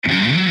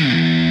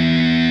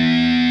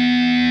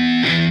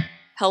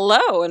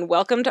Hello, and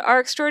welcome to our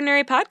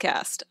extraordinary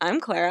podcast. I'm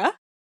Clara.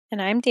 And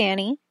I'm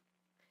Danny.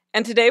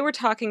 And today we're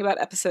talking about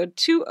episode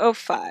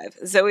 205,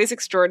 Zoey's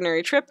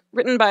Extraordinary Trip,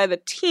 written by the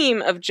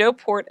team of Joe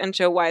Port and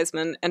Joe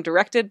Wiseman and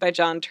directed by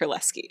John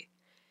Terlesky.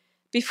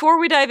 Before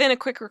we dive in, a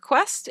quick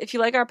request. If you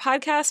like our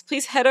podcast,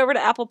 please head over to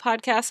Apple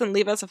Podcasts and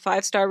leave us a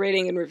 5-star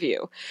rating and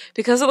review.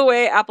 Because of the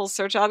way Apple's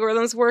search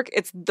algorithms work,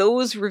 it's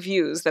those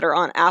reviews that are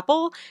on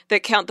Apple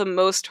that count the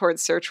most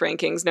towards search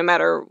rankings, no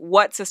matter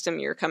what system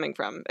you're coming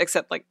from,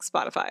 except like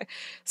Spotify.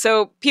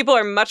 So people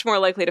are much more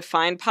likely to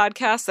find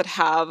podcasts that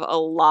have a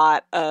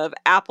lot of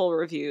Apple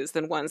reviews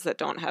than ones that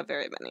don't have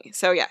very many.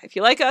 So yeah, if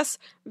you like us,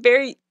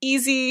 very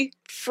easy,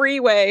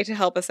 free way to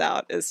help us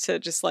out is to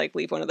just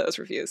leave one of those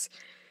reviews.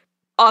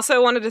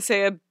 Also, wanted to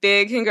say a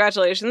big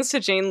congratulations to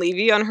Jane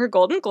Levy on her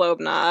Golden Globe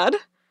nod.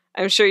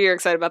 I'm sure you're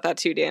excited about that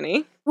too,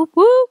 Danny. Whoop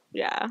whoop.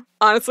 Yeah.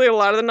 Honestly, a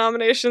lot of the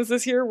nominations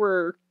this year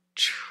were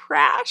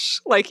trash.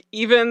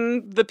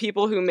 Even the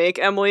people who make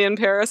Emily in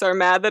Paris are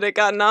mad that it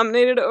got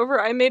nominated over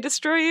I May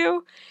Destroy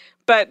You.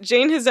 But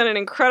Jane has done an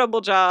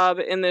incredible job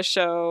in this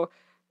show,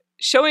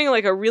 showing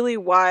a really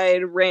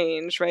wide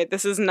range, right?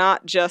 This is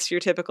not just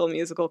your typical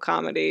musical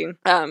comedy.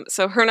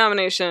 So her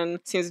nomination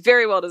seems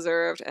very well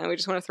deserved, and we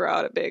just want to throw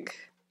out a big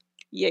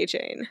yay,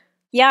 Jane.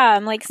 Yeah,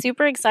 I'm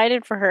super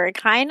excited for her.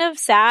 Kind of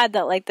sad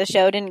that the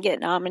show didn't get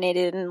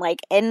nominated in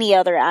any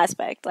other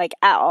aspect,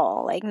 at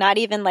all. Not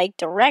even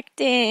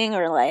directing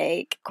or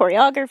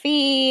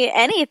choreography,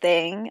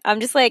 anything. I'm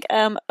just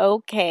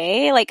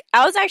okay.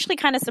 I was actually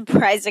kind of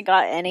surprised it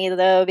got any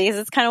though, because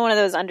it's kind of one of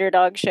those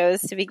underdog shows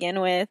to begin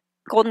with.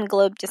 Golden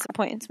Globe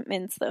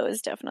disappointments, though,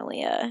 is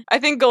definitely I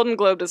think Golden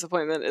Globe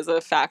disappointment is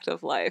a fact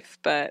of life,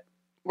 but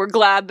we're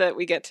glad that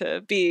we get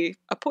to be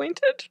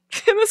appointed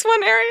in this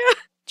one area.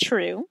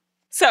 True.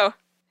 So,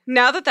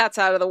 now that that's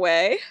out of the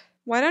way,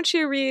 why don't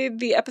you read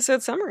the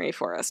episode summary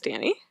for us,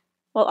 Danny?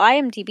 Well,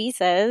 IMDb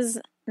says,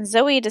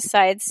 Zoey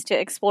decides to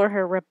explore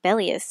her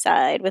rebellious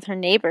side with her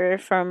neighbor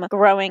from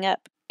growing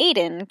up.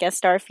 Aiden, guest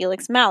star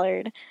Felix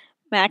Mallard.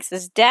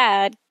 Max's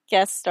dad,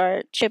 guest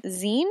star Chip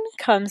Zine,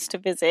 comes to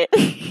visit.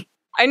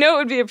 I know it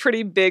would be a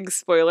pretty big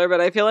spoiler, but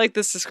I feel like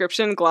this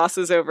description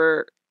glosses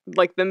over,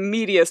 the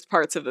meatiest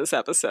parts of this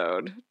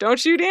episode.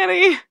 Don't you,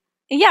 Danny?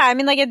 Yeah,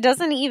 it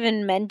doesn't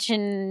even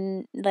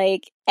mention,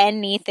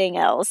 anything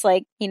else.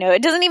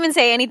 It doesn't even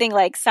say anything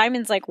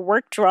Simon's,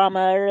 work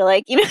drama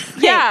or,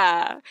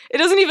 Yeah, it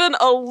doesn't even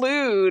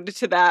allude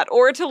to that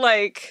or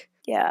to,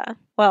 Yeah,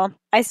 well,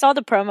 I saw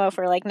the promo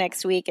for,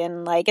 next week,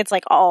 and, it's,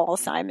 all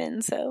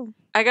Simon, so...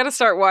 I gotta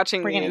start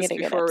watching these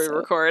before we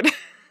record.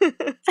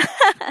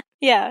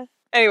 Yeah.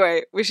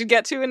 Anyway, we should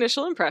get to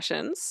initial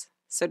impressions.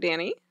 So,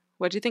 Danny,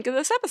 what'd you think of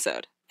this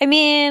episode?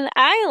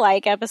 I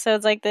like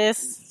episodes like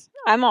this.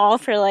 I'm all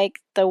for,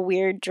 the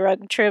weird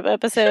drug trip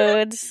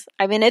episodes.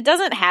 It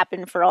doesn't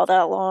happen for all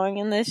that long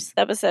in this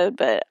episode,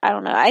 but I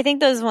don't know. I think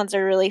those ones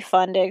are really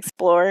fun to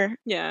explore.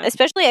 Yeah.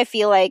 Especially, I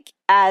feel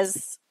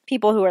as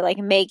people who are,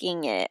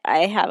 making it,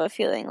 I have a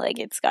feeling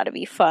it's got to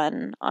be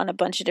fun on a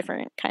bunch of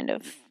different kind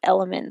of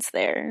elements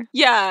there.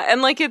 Yeah,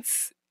 and,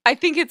 I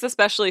think it's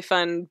especially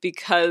fun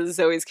because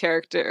Zoey's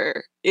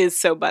character is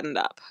so buttoned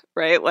up,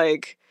 right?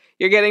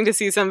 You're getting to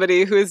see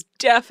somebody who is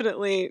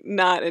definitely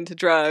not into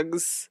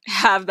drugs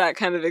have that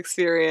kind of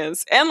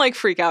experience and,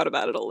 freak out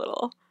about it a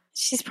little.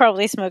 She's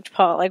probably smoked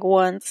pot,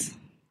 once.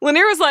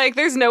 Lanier was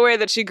there's no way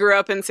that she grew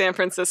up in San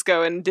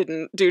Francisco and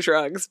didn't do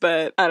drugs,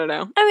 but I don't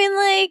know.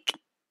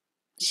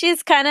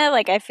 She's kind of,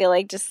 I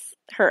feel just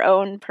her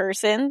own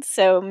person,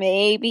 so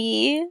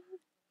maybe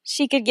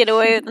she could get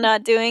away with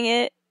not doing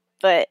it.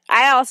 But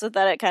I also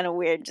thought it kind of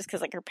weird just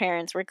because, her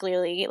parents were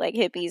clearly,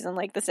 hippies in,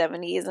 the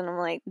 70s, and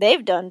I'm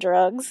they've done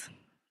drugs.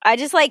 I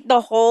just like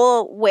the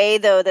whole way,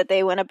 though, that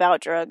they went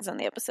about drugs in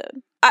the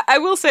episode. I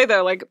will say,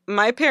 though,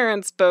 my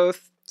parents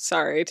both,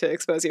 sorry to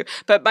expose you,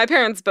 but my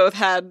parents both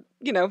had,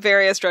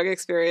 various drug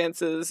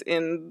experiences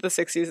in the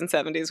 60s and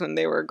 70s when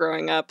they were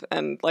growing up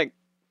and,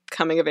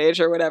 coming of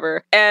age or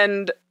whatever.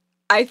 And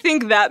I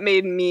think that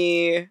made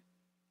me...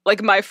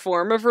 my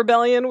form of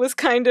rebellion was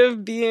kind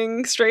of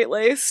being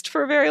straight-laced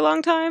for a very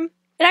long time.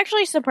 It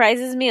actually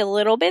surprises me a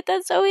little bit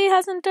that Zoey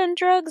hasn't done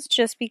drugs,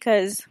 just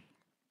because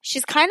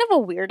she's kind of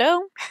a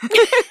weirdo.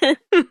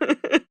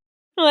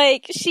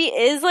 She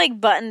is,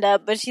 buttoned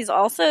up, but she's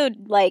also,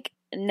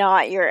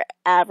 not your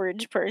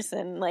average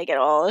person, at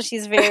all.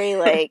 She's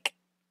very,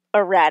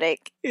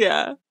 erratic.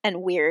 Yeah.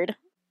 And weird.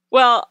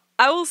 Well,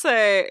 I will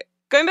say...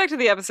 Going back to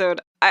the episode,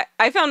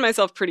 I found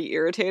myself pretty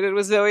irritated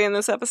with Zoey in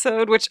this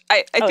episode, which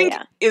I think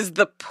is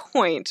the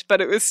point,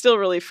 but it was still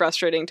really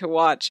frustrating to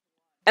watch.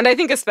 And I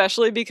think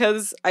especially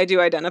because I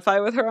do identify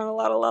with her on a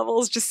lot of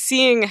levels, just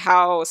seeing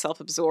how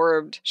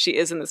self-absorbed she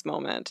is in this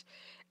moment.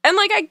 And,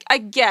 I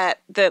get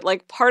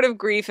that, part of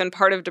grief and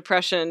part of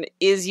depression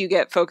is you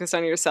get focused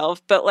on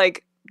yourself, but,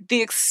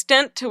 the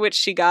extent to which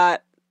she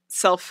got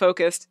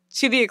self-focused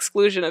to the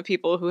exclusion of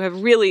people who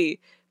have really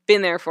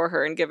been there for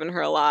her and given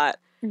her a lot,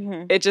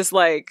 it just,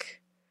 I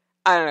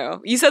don't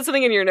know. You said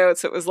something in your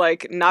notes that was,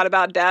 not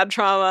about dad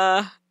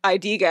trauma,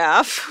 ID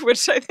gaff,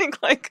 which I think,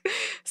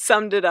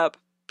 summed it up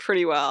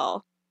pretty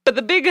well. But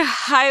the big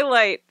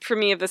highlight for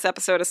me of this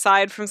episode,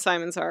 aside from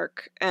Simon's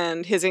arc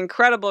and his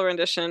incredible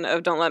rendition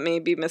of Don't Let Me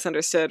Be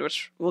Misunderstood,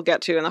 which we'll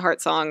get to in the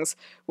Heart songs,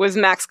 was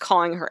Max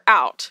calling her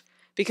out.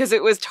 Because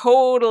it was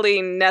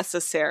totally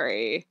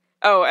necessary.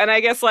 Oh, and I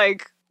guess,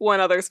 like, one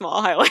other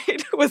small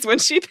highlight was when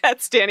she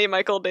pets Danny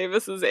Michael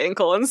Davis's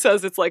ankle and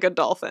says it's like a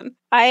dolphin.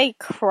 I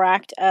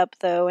cracked up,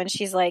 though, and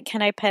she's like,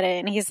 can I pet it?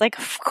 And he's like,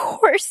 of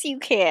course you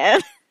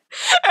can.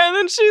 And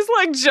then she's,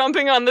 like,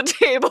 jumping on the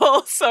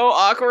table so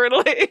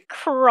awkwardly.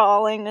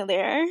 Crawling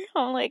there.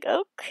 I'm like,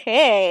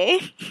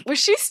 okay. Was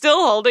she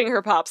still holding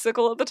her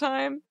popsicle at the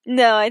time?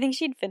 No, I think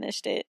she'd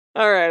finished it.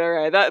 All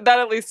right. That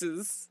at least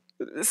is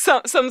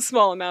some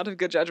small amount of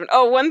good judgment.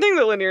 Oh, one thing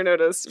that Lanier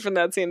noticed from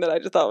that scene that I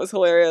just thought was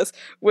hilarious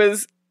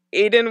was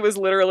Aiden was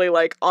literally,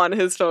 like, on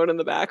his phone in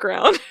the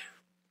background.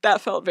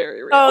 That felt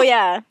very real. Oh,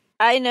 yeah.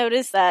 I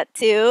noticed that,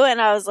 too, and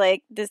I was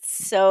like, this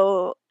is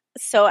so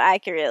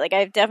accurate. Like,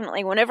 I've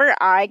definitely, whenever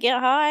I get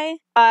high,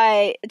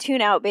 I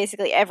tune out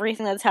basically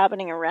everything that's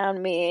happening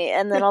around me,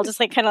 and then I'll just,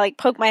 like, kind of, like,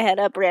 poke my head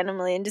up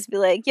randomly and just be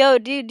like, yo,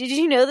 dude, did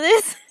you know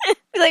this?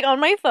 Be, like, on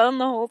my phone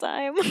the whole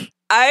time.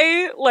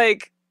 I,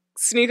 like,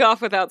 sneak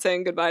off without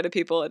saying goodbye to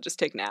people and just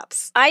take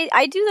naps.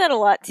 I do that a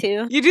lot,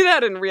 too. You do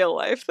that in real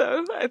life,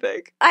 though, I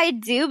think. I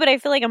do, but I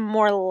feel like I'm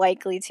more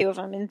likely to if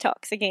I'm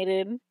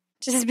intoxicated.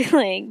 Just be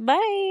like,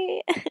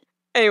 bye.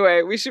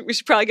 Anyway, we should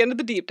probably get into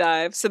the deep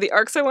dive. So the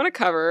arcs I want to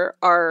cover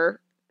are,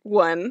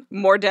 1,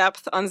 more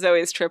depth on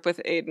Zoe's trip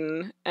with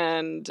Aiden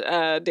and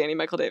Danny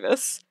Michael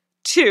Davis.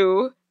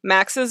 2,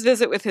 Max's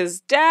visit with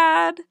his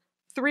dad.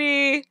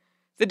 3,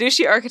 the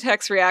douchey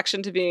architect's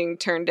reaction to being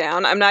turned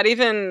down. I'm not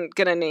even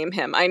gonna name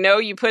him. I know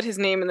you put his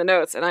name in the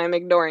notes, and I'm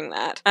ignoring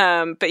that.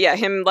 But yeah,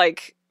 him,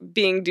 like,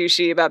 being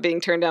douchey about being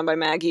turned down by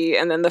Maggie,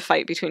 and then the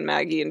fight between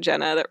Maggie and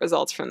Jenna that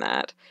results from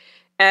that.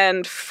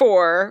 And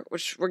 4,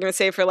 which we're going to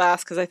save for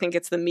last because I think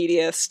it's the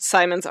meatiest,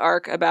 Simon's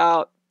arc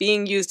about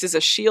being used as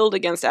a shield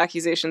against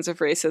accusations of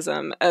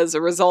racism as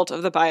a result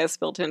of the bias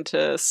built into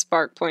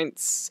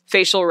SparkPoint's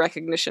facial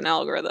recognition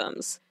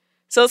algorithms.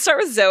 So let's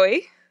start with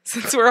Zoey,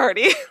 since we're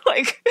already,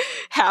 like,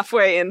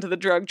 halfway into the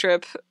drug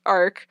trip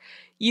arc.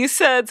 You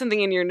said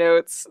something in your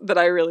notes that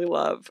I really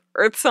love.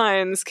 Earth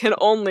signs can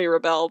only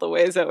rebel the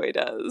way Zoey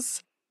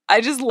does. I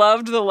just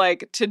loved the,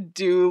 like,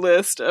 to-do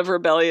list of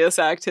rebellious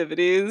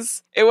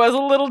activities. It was a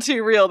little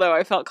too real, though.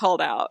 I felt called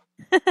out.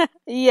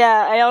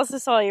 Yeah, I also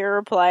saw your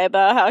reply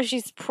about how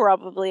she's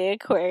probably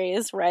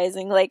Aquarius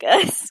rising like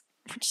us,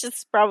 which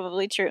is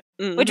probably true.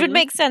 Mm-hmm. Which would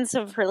make sense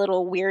of her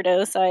little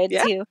weirdo side,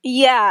 too.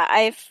 Yeah,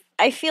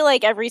 I feel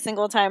like every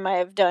single time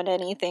I've done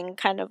anything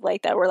kind of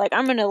like that, where, like,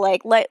 I'm gonna,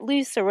 like, let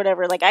loose or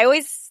whatever, like, I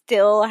always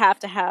still have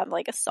to have,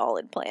 like, a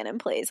solid plan in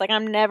place. Like,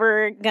 I'm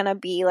never gonna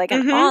be, like,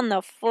 an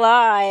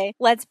on-the-fly,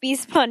 let's be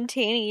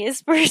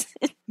spontaneous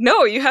person.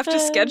 No, you have to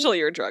schedule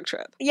your drug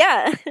trip.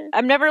 Yeah.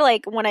 I'm never,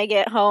 like, when I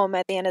get home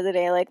at the end of the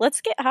day, like,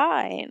 let's get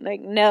high.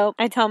 Like, no.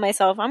 I tell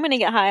myself, I'm gonna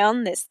get high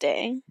on this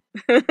day.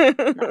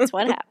 That's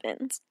what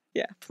happens.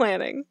 Yeah,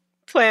 planning,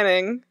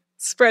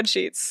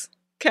 spreadsheets,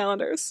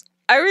 calendars.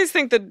 I always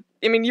think that,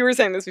 I mean, you were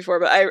saying this before,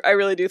 but I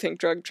really do think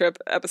drug trip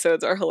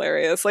episodes are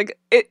hilarious. Like,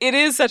 it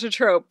is such a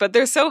trope, but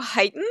they're so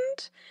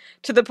heightened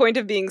to the point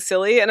of being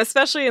silly, and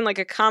especially in, like,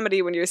 a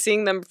comedy when you're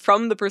seeing them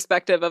from the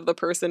perspective of the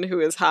person who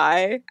is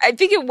high. I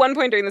think at one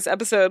point during this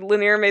episode,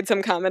 Lanier made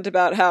some comment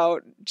about how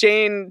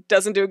Jane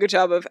doesn't do a good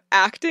job of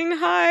acting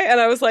high,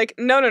 and I was like,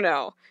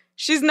 no.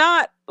 She's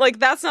not, like,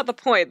 that's not the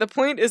point. The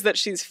point is that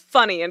she's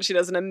funny, and she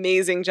does an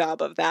amazing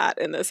job of that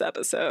in this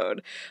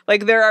episode.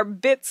 Like, there are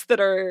bits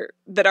that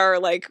are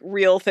like,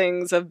 real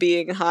things of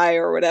being high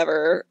or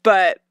whatever,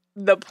 but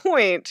the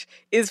point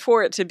is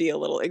for it to be a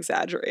little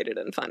exaggerated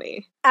and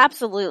funny.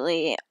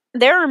 Absolutely.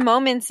 There are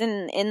moments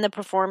in the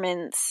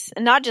performance,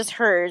 not just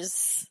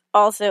hers,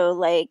 also,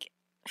 like,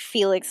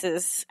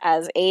 Felix's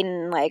as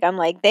Aiden, like, I'm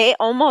like, they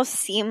almost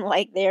seem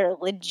like they're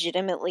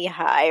legitimately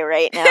high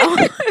right now.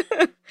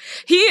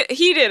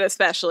 He did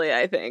especially,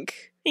 I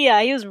think.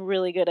 Yeah, he was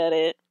really good at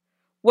it.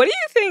 What do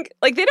you think?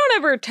 Like, they don't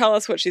ever tell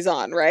us what she's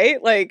on,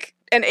 right? Like,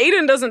 and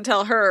Aiden doesn't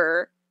tell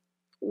her.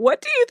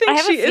 What do you think she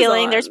is on? I have a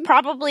feeling there's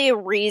probably a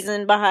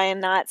reason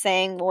behind not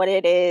saying what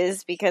it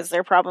is, because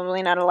they're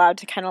probably not allowed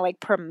to kind of,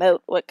 like,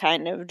 promote what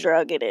kind of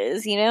drug it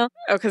is, you know?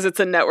 Oh, because it's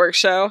a network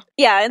show?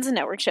 Yeah, it's a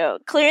network show.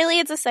 Clearly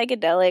it's a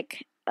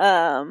psychedelic,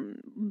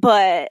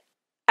 but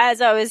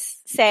as I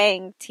was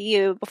saying to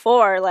you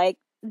before, like,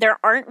 there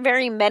aren't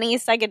very many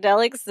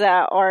psychedelics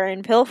that are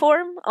in pill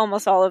form.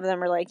 Almost all of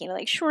them are, like, you know,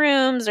 like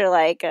shrooms or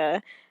like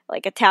a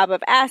tab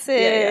of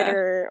acid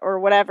or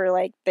whatever.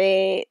 Like,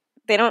 they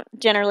don't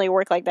generally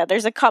work like that.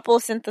 There's a couple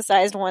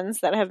synthesized ones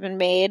that have been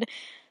made,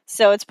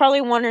 so it's probably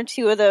 1 or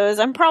 2 of those.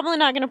 I'm probably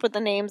not going to put the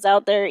names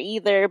out there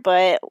either,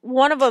 but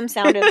one of them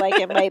sounded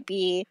like it might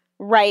be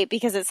right,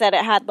 because it said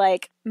it had,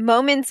 like,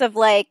 moments of,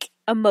 like,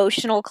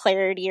 emotional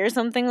clarity or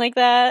something like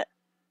that.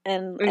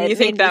 And you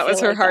think that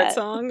was her heart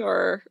song,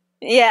 or...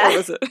 Yeah. What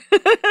was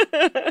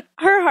it?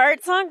 Her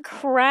heart song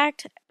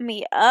cracked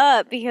me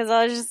up, because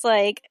I was just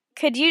like,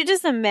 could you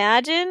just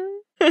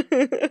imagine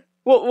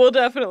We'll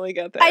definitely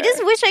get there. I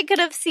just wish I could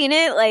have seen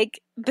it,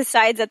 like,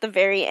 besides at the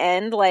very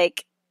end,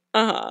 like,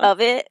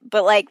 of it,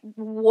 but, like,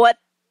 what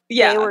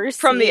they were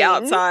from the seeing.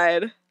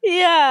 outside.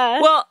 Yeah.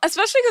 Well,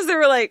 especially because they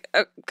were like,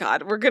 oh,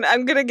 God,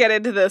 I'm gonna get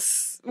into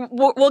this.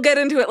 We'll get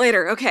into it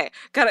later. Okay,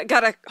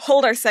 gotta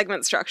hold our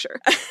segment structure.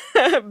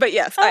 But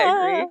yes, I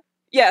agree.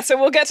 Yeah, so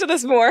we'll get to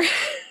this more.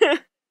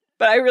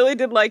 But I really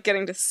did like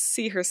getting to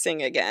see her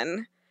sing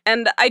again.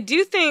 And I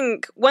do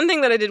think, one thing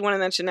that I did want to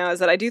mention now is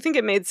that I do think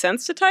it made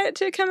sense to tie it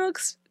to a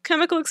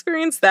chemical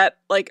experience that,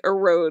 like,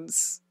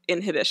 erodes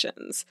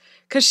inhibitions.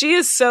 Because she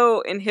is so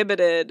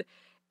inhibited.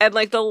 And,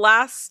 like, the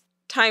last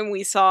time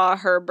we saw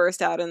her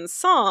burst out in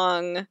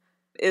song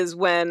is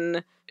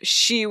when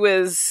she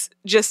was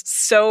just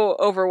so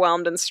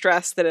overwhelmed and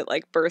stressed that it,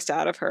 like, burst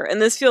out of her.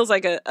 And this feels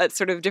like a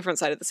sort of different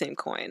side of the same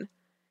coin.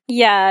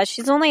 Yeah,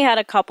 she's only had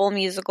a couple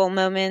musical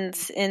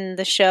moments in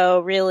the show,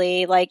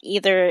 really. Like,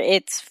 either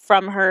it's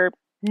from her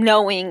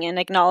knowing and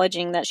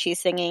acknowledging that she's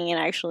singing and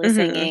actually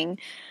singing,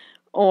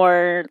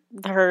 or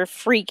her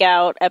freak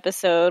out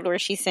episode where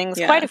she sings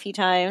quite a few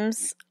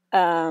times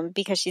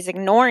because she's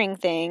ignoring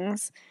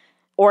things,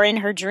 or in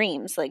her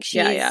dreams. Like,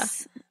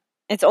 she's...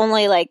 It's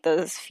only, like,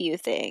 those few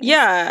things.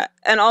 Yeah,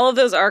 and all of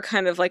those are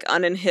kind of, like,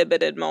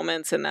 uninhibited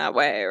moments in that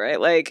way, right?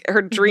 Like,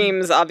 her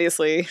dreams,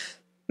 obviously...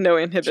 No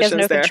inhibitions she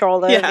has no there.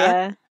 Control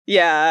of,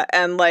 yeah,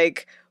 and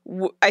like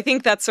I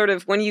think that's sort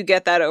of when you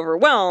get that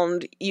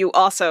overwhelmed, you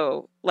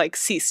also like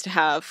cease to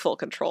have full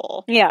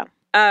control. Yeah.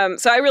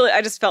 So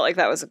I just felt like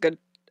that was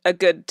a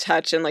good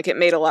touch, and like it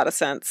made a lot of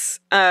sense.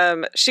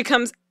 She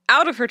comes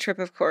out of her trip,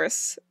 of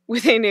course,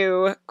 with a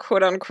new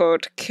quote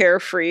unquote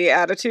carefree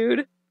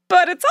attitude,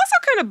 but it's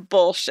also kind of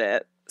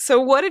bullshit. So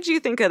what did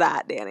you think of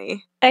that,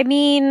 Danny? I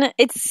mean,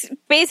 it's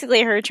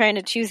basically her trying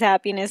to choose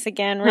happiness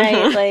again,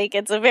 right? Like,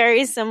 it's a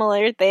very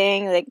similar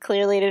thing that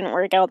clearly didn't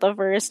work out the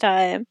first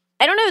time.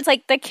 I don't know, it's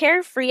like the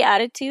carefree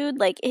attitude,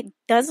 like, it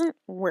doesn't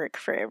work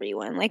for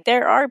everyone. Like,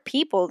 there are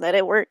people that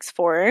it works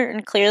for,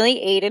 and clearly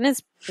Aiden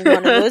is one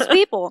of those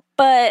people.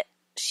 But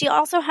she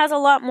also has a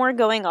lot more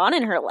going on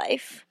in her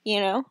life,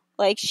 you know?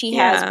 Like, she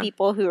has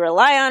people who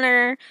rely on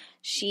her.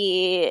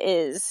 She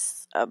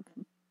is a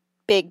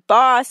big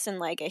boss and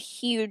like a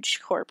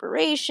huge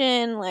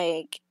corporation.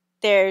 Like,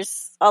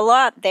 there's a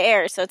lot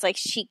there, so it's like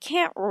she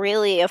can't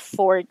really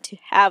afford to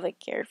have a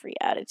carefree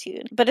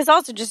attitude, but it's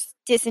also just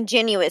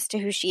disingenuous to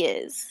who she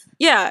is.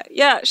 Yeah,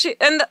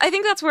 and I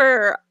think that's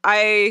where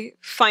I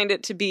find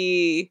it to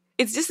be,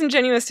 it's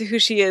disingenuous to who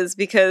she is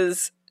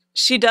because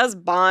she does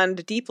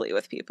bond deeply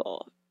with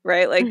people,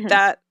 right? Like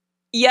that,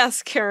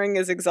 yes, caring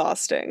is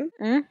exhausting,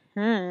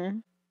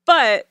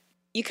 but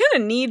you kind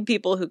of need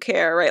people who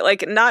care, right?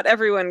 Like, not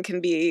everyone can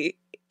be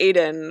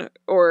Aiden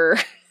or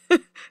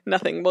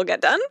nothing will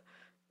get done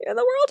in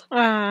the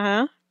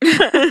world.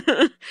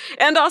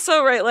 And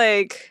also, right,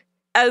 like,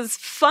 as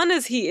fun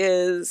as he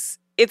is,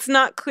 it's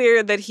not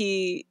clear that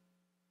he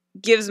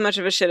gives much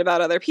of a shit about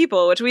other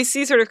people, which we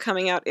see sort of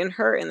coming out in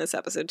her in this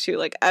episode, too.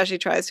 Like, as she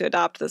tries to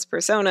adopt this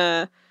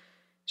persona,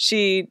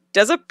 she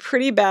does a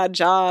pretty bad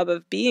job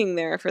of being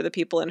there for the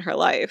people in her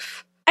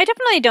life. I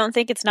definitely don't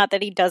think it's not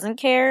that he doesn't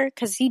care,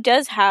 because he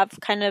does have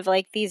kind of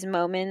like these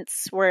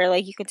moments where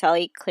like you can tell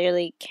he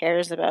clearly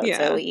cares about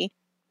Zoey.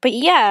 But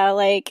yeah,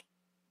 like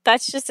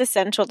that's just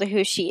essential to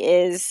who she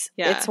is.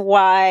 Yeah. It's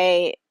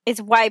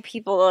why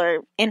people are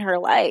in her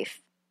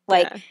life.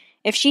 Like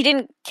if she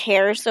didn't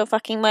care so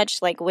fucking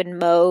much, like would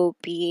Mo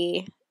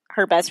be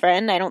her best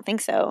friend? I don't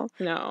think so.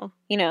 No.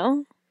 You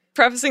know?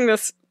 Prefacing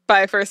this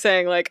by first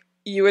saying like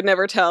you would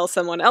never tell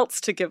someone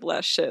else to give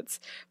less shits.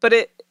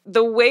 But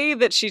the way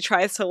that she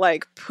tries to,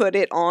 like, put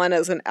it on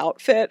as an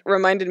outfit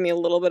reminded me a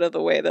little bit of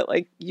the way that,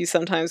 like, you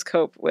sometimes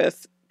cope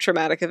with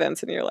traumatic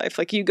events in your life.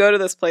 Like, you go to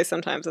this place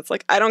sometimes, it's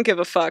like, I don't give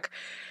a fuck.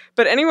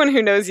 But anyone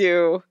who knows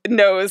you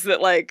knows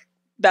that, like,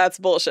 that's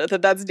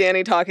bullshit. That's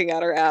Danny talking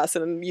out her ass,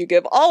 and you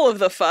give all of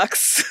the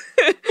fucks,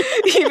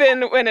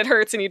 even when it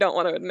hurts and you don't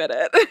want to admit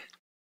it.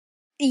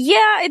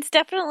 Yeah, it's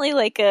definitely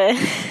like a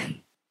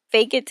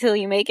fake it till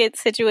you make it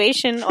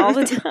situation all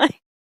the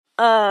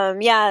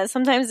time. Yeah,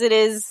 sometimes it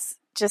is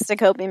just a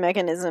coping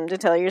mechanism to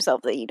tell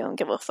yourself that you don't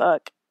give a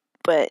fuck,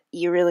 but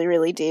you really,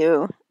 really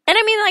do. And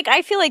I mean, like,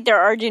 I feel like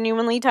there are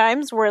genuinely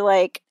times where,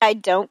 like, I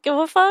don't give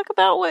a fuck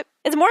about what...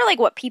 It's more like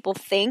what people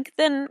think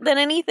than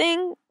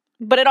anything,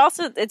 but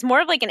it's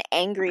more of like an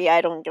angry I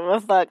don't give a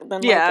fuck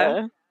than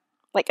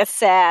like a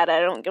sad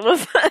I don't give a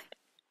fuck.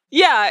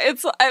 Yeah,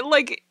 it's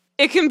like...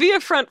 It can be a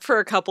front for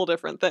a couple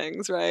different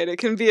things, right? It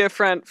can be a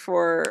front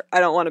for I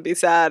don't want to be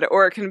sad,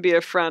 or it can be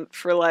a front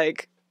for,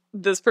 like,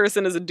 this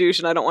person is a douche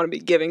and I don't want to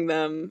be giving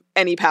them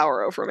any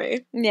power over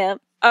me. Yeah.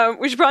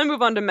 We should probably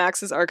move on to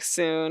Max's arc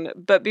soon,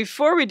 but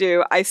before we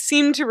do, I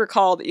seem to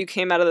recall that you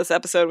came out of this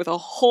episode with a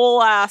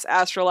whole ass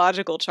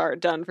astrological chart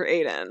done for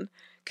Aiden.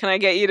 Can I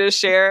get you to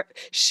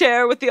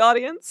share with the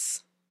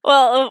audience?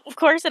 Well, of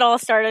course it all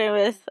started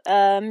with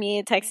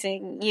me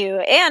texting you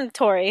and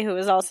Tori, who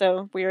was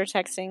also, we were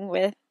texting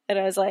with, and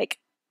I was like,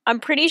 I'm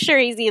pretty sure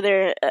he's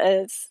either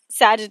a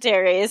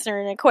Sagittarius or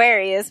an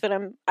Aquarius, but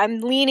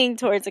I'm leaning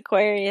towards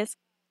Aquarius.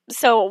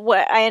 So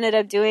what I ended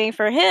up doing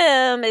for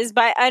him is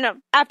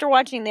after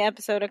watching the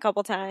episode a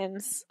couple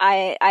times,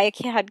 I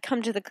had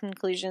come to the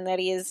conclusion that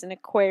he is an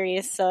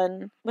Aquarius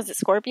sun. Was it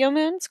Scorpio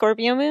moon?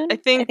 Scorpio moon? I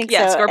think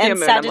so. Scorpio and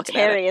moon. I'm looking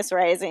at it. Sagittarius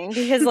rising,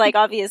 because like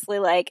obviously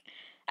like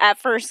at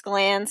first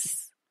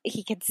glance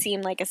he could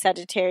seem like a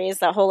Sagittarius,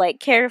 that whole like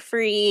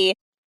carefree,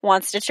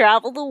 wants to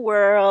travel the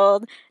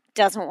world,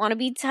 doesn't want to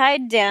be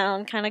tied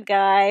down kind of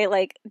guy.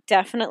 Like,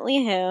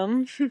 definitely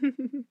him.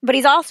 But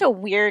he's also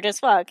weird as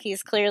fuck.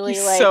 He's clearly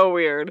He's like... so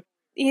weird.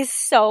 He's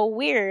so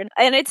weird.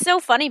 And it's so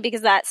funny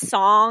because that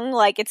song,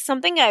 like, it's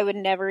something I would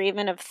never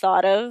even have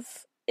thought of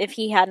if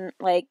he hadn't,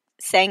 like,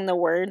 sang the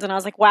words. And I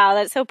was like, wow,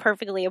 that so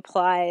perfectly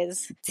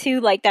applies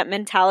to, like, that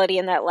mentality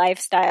and that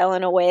lifestyle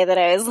in a way that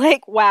I was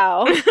like,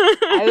 wow.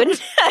 I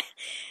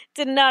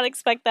did not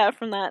expect that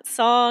from that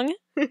song.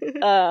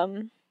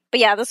 But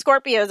yeah, the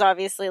Scorpio is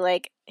obviously,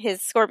 like,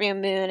 his Scorpio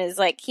moon is,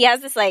 like, he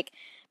has this, like,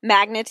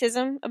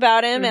 magnetism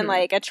about him and,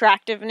 like,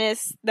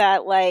 attractiveness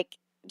that, like,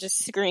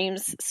 just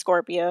screams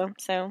Scorpio.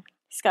 So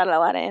he's got a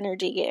lot of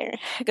energy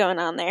going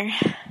on there.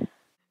 And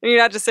you're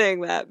not just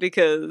saying that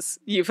because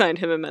you find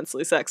him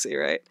immensely sexy,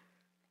 right?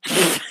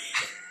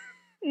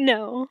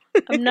 No,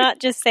 I'm not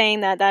just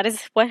saying that. That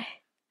is what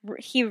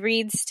he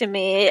reads to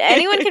me.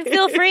 Anyone can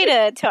feel free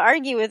to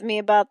argue with me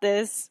about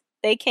this.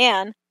 They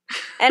can.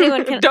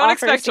 Anyone can don't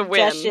offer expect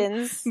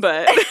suggestions. To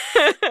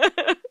win,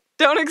 but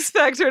don't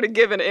expect her to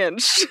give an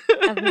inch.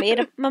 I've made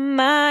up my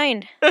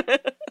mind. All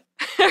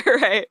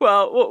right.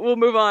 Well, we'll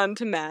move on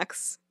to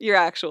Max, your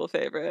actual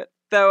favorite.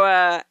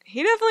 Though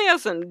he definitely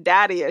has some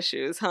daddy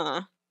issues,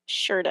 huh?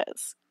 Sure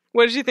does.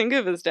 What did you think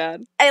of his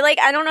dad? I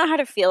don't know how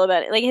to feel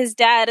about it. Like, his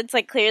dad, it's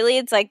like, clearly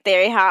it's like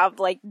they have,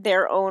 like,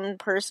 their own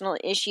personal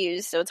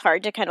issues, so it's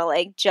hard to kind of,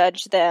 like,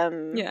 judge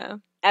them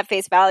at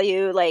face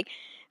value. Like,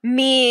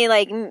 me,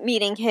 like,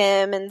 meeting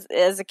him and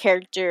as a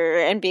character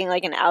and being,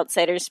 like, an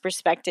outsider's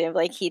perspective,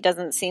 like, he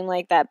doesn't seem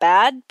like that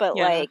bad, but,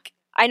 like,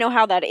 I know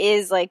how that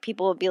is. Like,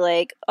 people will be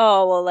like,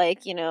 oh, well,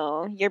 like, you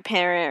know, your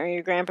parent or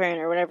your grandparent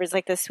or whatever is,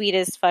 like, the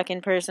sweetest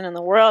fucking person in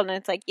the world. And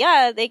it's like,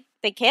 yeah,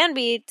 they can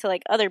be to,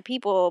 like, other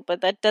people,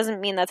 but that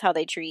doesn't mean that's how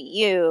they treat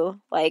you,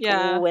 like,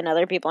 when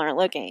other people aren't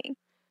looking.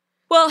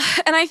 Well,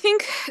 and I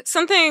think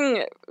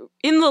something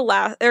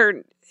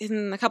in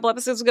in a couple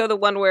episodes ago, the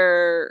one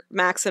where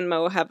Max and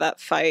Mo have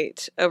that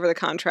fight over the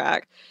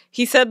contract,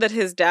 he said that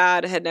his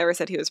dad had never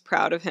said he was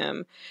proud of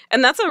him.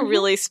 And that's a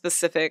really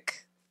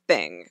specific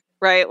thing.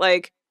 Right?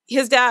 Like,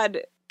 his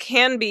dad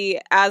can be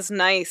as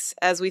nice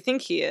as we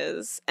think he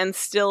is and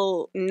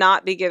still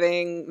not be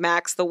giving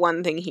Max the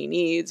one thing he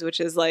needs, which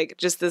is, like,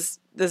 just this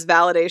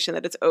validation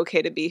that it's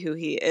okay to be who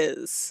he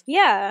is.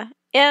 Yeah.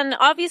 And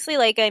obviously,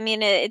 like, I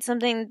mean, it's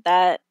something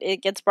that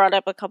it gets brought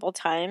up a couple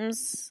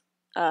times.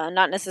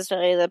 Not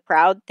necessarily the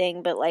proud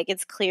thing, but, like,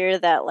 it's clear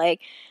that,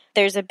 like,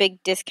 there's a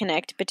big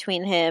disconnect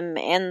between him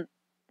and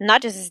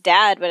not just his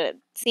dad, but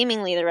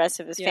seemingly the rest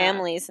of his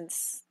family,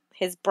 since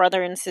his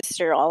brother and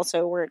sister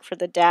also work for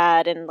the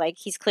dad, and, like,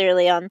 he's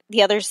clearly on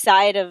the other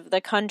side of the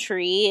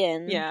country.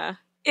 And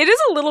it is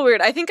a little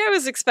weird. I think I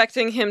was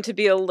expecting him to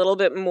be a little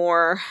bit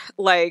more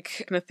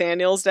like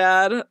Nathaniel's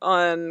dad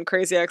on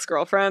Crazy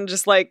Ex-Girlfriend,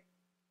 just, like,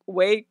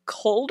 way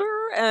colder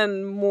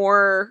and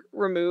more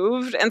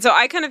removed. And so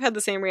I kind of had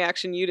the same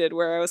reaction you did,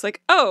 where I was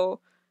like, oh,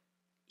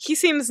 he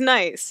seems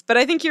nice. But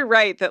I think you're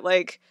right that,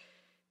 like,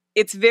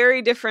 it's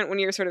very different when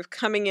you're sort of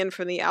coming in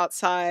from the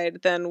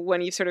outside than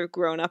when you've sort of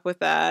grown up with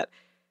that.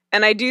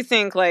 And I do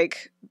think,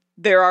 like,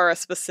 there are a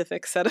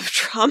specific set of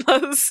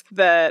traumas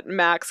that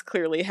Max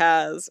clearly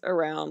has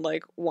around,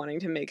 like, wanting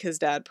to make his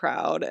dad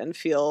proud and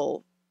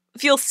feel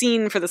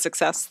seen for the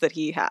success that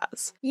he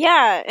has.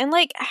 Yeah, and,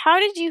 like, how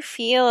did you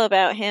feel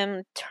about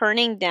him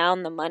turning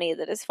down the money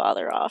that his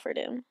father offered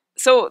him?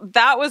 So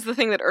that was the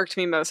thing that irked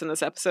me most in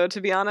this episode,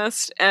 to be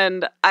honest.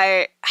 And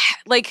I,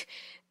 like...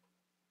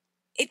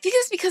 I think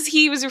it's because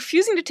he was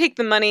refusing to take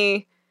the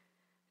money,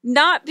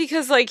 not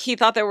because, like, he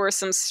thought there were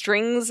some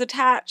strings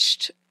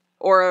attached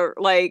or,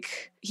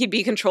 like, he'd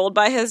be controlled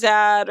by his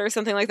dad or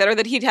something like that, or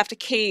that he'd have to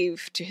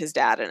cave to his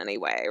dad in any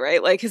way,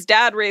 right? Like, his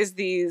dad raised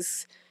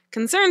these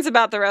concerns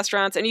about the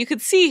restaurants, and you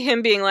could see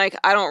him being like,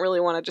 I don't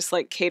really want to just,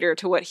 like, cater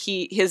to what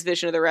his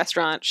vision of the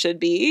restaurant should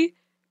be.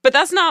 But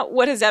that's not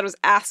what his dad was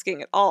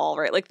asking at all,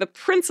 right? Like, the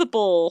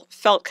principle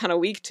felt kind of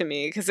weak to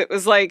me, because it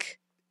was like,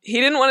 he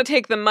didn't want to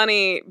take the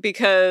money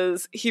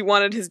because he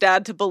wanted his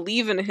dad to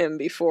believe in him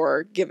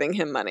before giving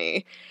him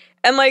money.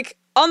 And, like,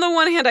 on the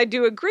one hand, I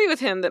do agree with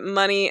him that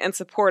money and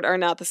support are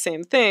not the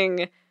same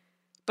thing.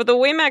 But the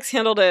way Max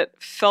handled it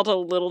felt a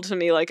little to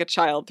me like a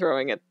child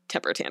throwing a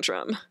temper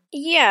tantrum.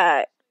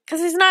 Yeah, because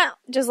he's not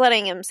just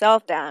letting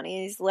himself down.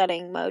 He's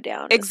letting Mo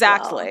down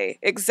Exactly.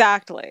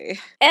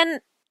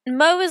 And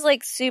Mo is,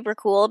 like, super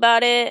cool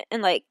about it.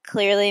 And, like,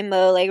 clearly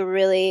Mo, like,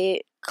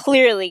 really...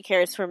 clearly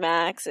cares for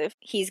Max if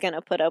he's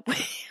gonna put up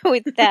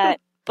with that.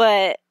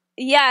 But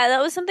yeah,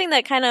 that was something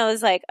that kind of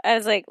was like, I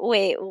was like,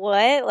 wait,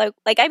 what?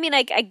 Like I mean,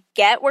 I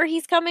get where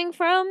he's coming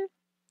from.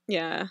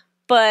 Yeah.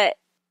 But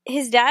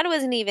his dad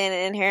wasn't even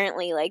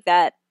inherently, like,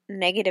 that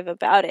negative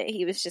about it.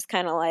 He was just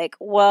kind of like,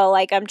 well,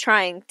 like, I'm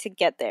trying to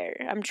get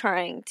there. I'm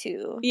trying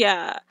to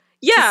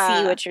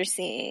see what you're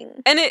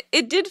seeing. And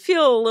it did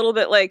feel a little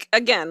bit like,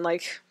 again,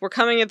 like, we're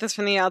coming at this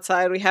from the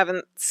outside. We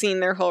haven't seen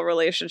their whole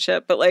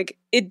relationship, but, like,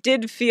 it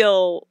did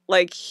feel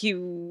like he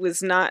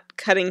was not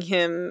cutting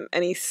him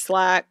any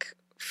slack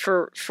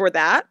for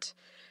that.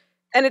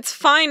 And it's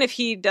fine if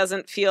he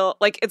doesn't feel,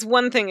 like, it's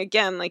one thing,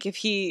 again, like, if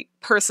he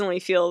personally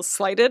feels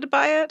slighted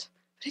by it,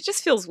 but it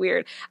just feels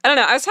weird. I don't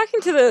know. I was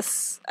talking to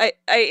this, I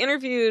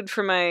interviewed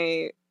for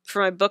my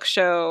book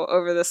show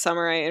over the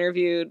summer. I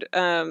interviewed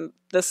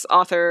this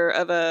author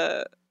of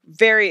a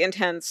very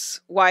intense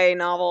YA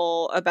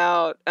novel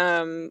about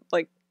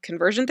like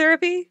conversion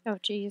therapy. Oh,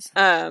 geez.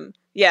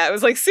 Yeah, it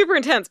was like super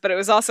intense, but it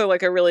was also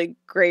like a really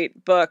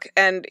great book.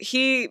 And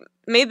he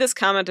made this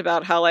comment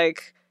about how,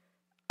 like,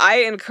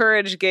 I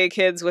encourage gay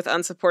kids with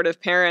unsupportive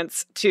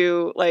parents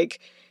to, like,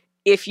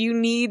 if you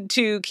need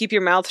to keep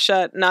your mouth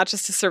shut, not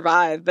just to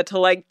survive, but to,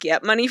 like,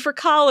 get money for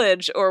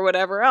college or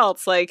whatever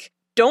else, like,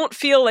 don't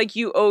feel like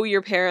you owe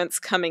your parents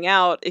coming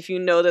out if you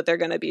know that they're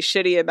going to be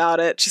shitty about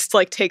it. Just,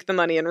 like, take the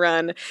money and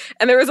run.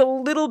 And there was a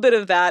little bit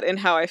of that in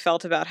how I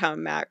felt about how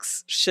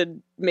Max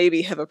should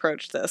maybe have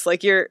approached this.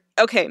 Like,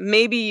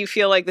 maybe you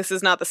feel like this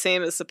is not the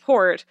same as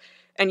support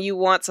and you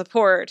want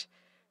support,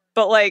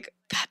 but, like,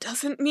 that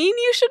doesn't mean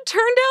you should turn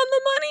down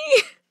the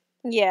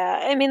money. Yeah,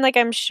 I mean, like,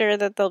 I'm sure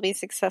that they'll be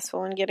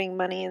successful in getting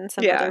money in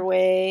some other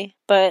way.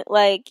 But,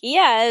 like,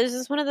 yeah, it was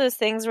just one of those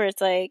things where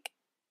it's like,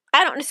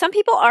 some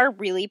people are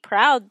really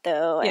proud,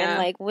 though, and,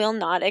 like, will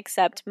not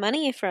accept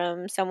money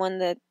from someone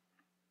that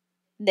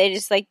they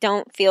just, like,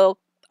 don't feel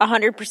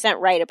 100%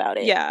 right about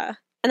it. Yeah.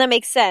 And that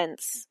makes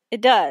sense.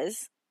 It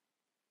does.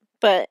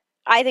 But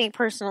I think,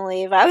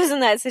 personally, if I was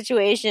in that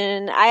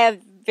situation, I have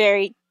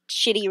very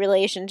shitty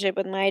relationship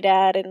with my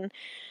dad, and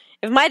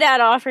if my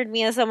dad offered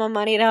me a sum of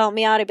money to help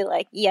me out, I'd be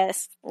like,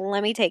 yes,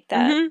 let me take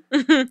that.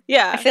 Mm-hmm.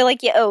 Yeah. I feel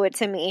like you owe it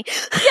to me.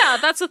 Yeah,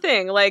 that's the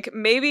thing. Like,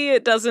 maybe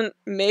it doesn't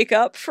make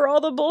up for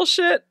all the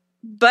bullshit,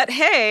 but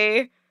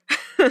hey,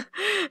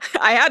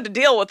 I had to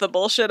deal with the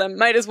bullshit. I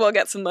might as well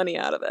get some money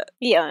out of it.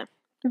 Yeah.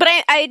 But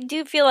I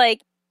do feel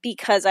like,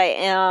 because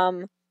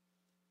I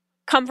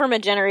come from a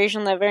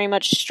generation that very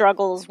much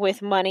struggles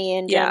with money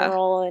in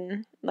general,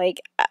 and,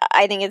 like,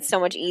 I think it's so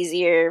much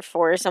easier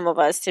for some of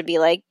us to be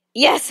like,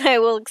 yes, I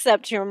will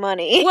accept your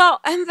money. Well,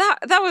 and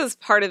that was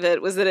part of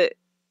it, was that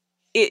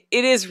it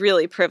is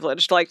really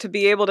privileged, like, to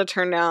be able to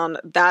turn down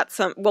that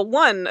sum. Well,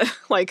 one,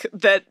 like,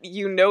 that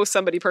you know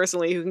somebody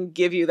personally who can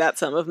give you that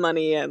sum of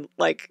money and,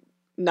 like,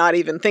 not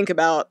even think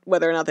about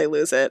whether or not they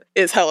lose it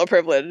is hella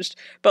privileged.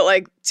 But,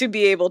 like, to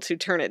be able to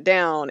turn it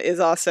down is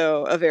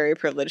also a very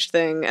privileged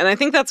thing. And I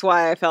think that's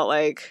why I felt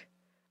like,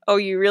 oh,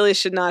 you really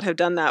should not have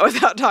done that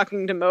without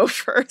talking to Mo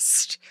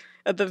first,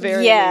 at the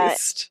very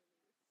least.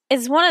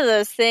 It's one of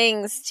those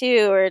things,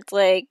 too, where it's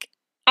like,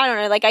 I don't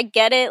know, like, I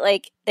get it,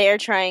 like, they're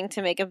trying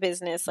to make a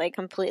business, like,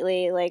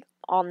 completely, like,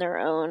 on their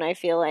own, I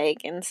feel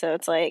like, and so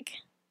it's like,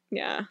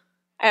 yeah,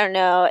 I don't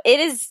know, it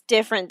is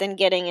different than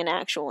getting an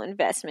actual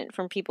investment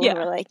from people who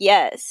are like,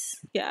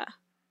 yes,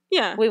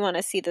 we want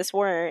to see this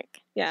work.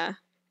 Yeah.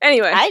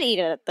 Anyway. I'd eat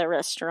it at the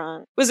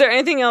restaurant. Was there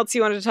anything else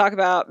you wanted to talk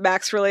about,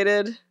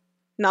 Max-related?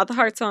 Not the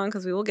heart song,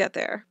 because we will get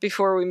there,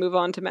 before we move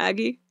on to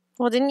Maggie.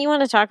 Well, didn't you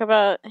want to talk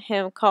about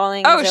him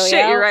calling Zoey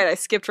out? You're right. I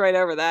skipped right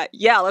over that.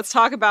 Yeah, let's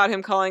talk about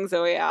him calling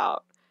Zoey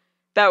out.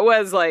 That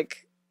was,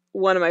 like,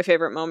 one of my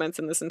favorite moments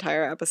in this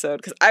entire episode,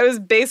 because I was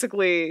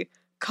basically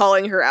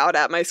calling her out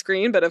at my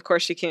screen, but of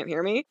course she can't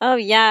hear me. Oh,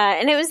 yeah.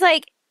 And it was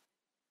like,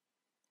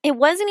 it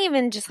wasn't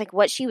even just, like,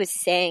 what she was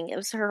saying. It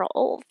was her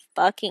whole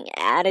fucking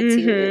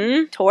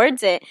attitude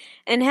towards it.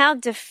 And how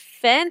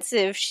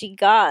defensive she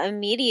got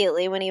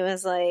immediately when he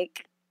was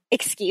like,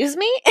 excuse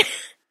me?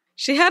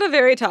 She had a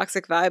very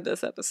toxic vibe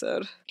this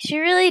episode. She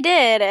really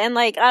did. And,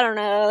 like, I don't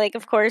know, like,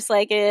 of course,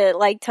 like, it,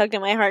 like, tugged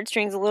at my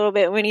heartstrings a little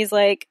bit when he's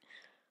like,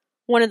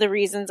 one of the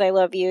reasons I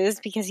love you is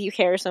because you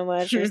care so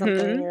much, or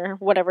something, or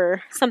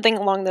whatever. Something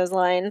along those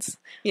lines.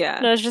 Yeah.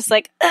 And I was just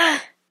like,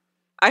 ugh.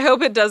 I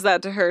hope it does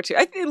that to her, too.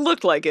 It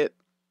looked like it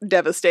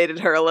devastated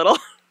her a little.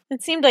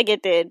 It seemed like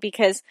it did,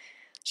 because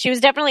she was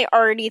definitely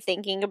already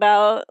thinking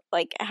about,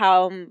 like,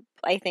 how,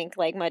 I think,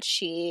 like, much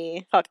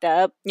she fucked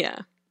up. Yeah.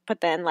 But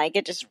then, like,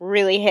 it just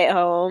really hit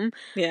home.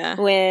 Yeah.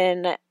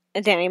 When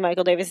Danny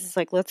Michael Davis is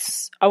like,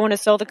 I want to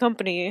sell the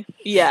company.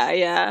 Yeah,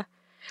 yeah.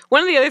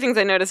 One of the other things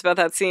I noticed about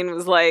that scene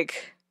was,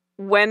 like,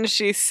 when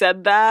she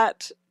said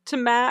that to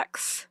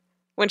Max,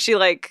 when she,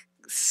 like,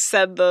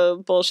 said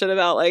the bullshit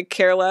about, like,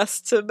 care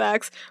less to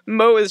Max,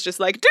 Mo is just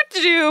like,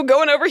 do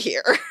going over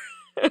here.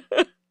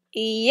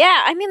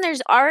 Yeah, I mean,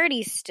 there's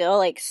already still,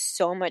 like,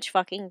 so much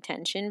fucking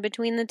tension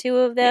between the two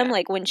of them. Yeah.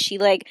 Like, when she,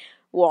 like,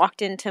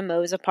 walked into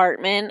Mo's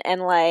apartment,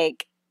 and,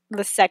 like,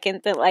 the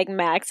second that, like,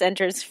 Max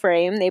enters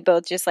frame, they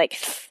both just, like,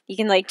 you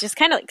can, like, just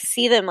kind of, like,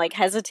 see them, like,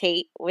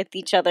 hesitate with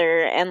each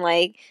other, and,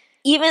 like,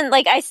 even,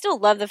 like, I still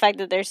love the fact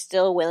that they're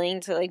still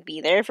willing to, like,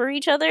 be there for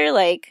each other,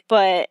 like,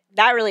 but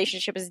that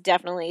relationship is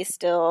definitely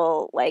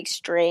still, like,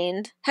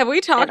 strained. Have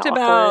we talked and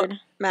about awkward.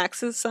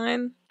 Max's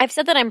sign? I've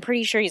said that I'm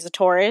pretty sure he's a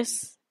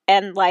Taurus,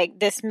 and, like,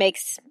 this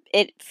makes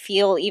it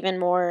feel even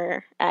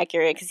more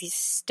accurate because he's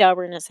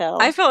stubborn as hell.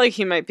 I felt like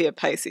he might be a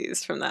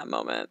Pisces from that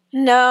moment.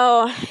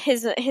 No,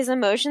 his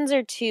emotions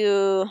are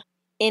too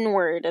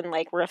inward and,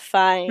 like,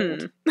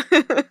 refined.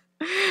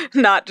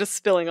 Not just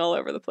spilling all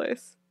over the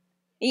place.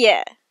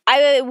 Yeah.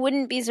 I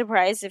wouldn't be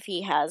surprised if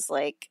he has,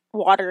 like,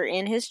 water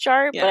in his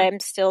chart, but I'm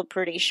still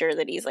pretty sure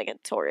that he's, like, a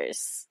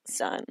Taurus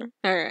sun.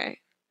 All right.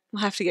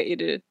 We'll have to get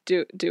you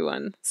to do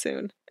one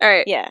soon. All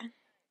right. Yeah.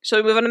 Shall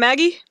we move on to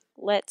Maggie?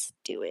 Let's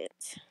do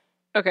it.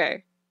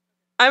 Okay.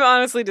 I'm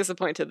honestly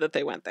disappointed that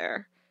they went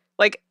there.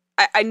 Like,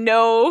 I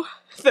know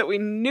that we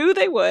knew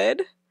they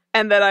would,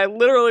 and that I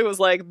literally was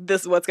like,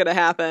 this is what's going to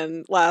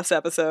happen last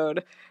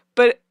episode.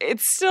 But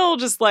it's still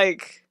just,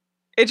 like,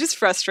 it just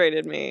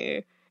frustrated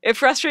me. It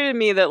frustrated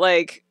me that,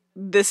 like,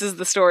 this is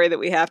the story that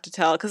we have to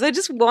tell. Because I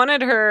just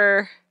wanted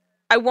her...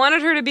 I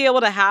wanted her to be able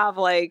to have,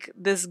 like,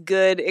 this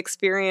good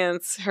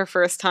experience her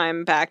first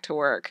time back to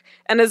work.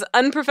 And as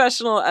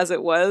unprofessional as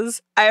it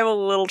was, I have a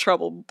little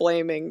trouble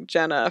blaming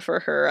Jenna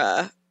for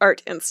her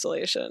art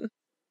installation.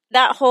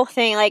 That whole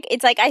thing, like,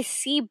 it's like I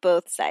see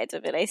both sides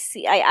of it.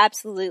 I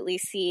absolutely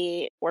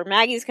see where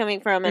Maggie's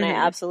coming from, and I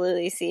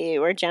absolutely see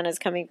where Jenna's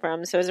coming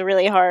from. So it's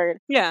really hard.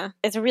 Yeah.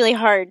 It's really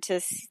hard to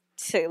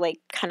like,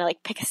 kind of,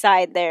 like, pick a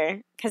side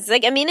there. Because,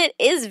 like, I mean, it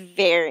is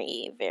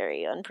very,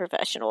 very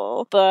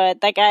unprofessional.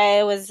 But that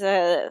guy was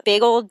a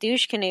big old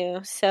douche canoe,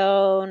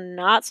 so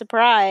not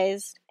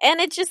surprised. And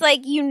it's just,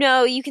 like, you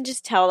can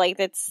just tell, like,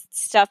 that's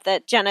stuff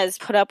that Jenna's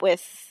put up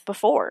with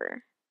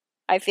before.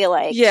 I feel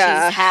like she's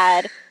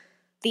had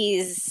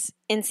these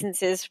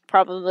instances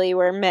probably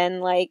where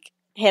men, like,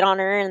 hit on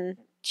her and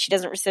she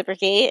doesn't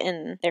reciprocate,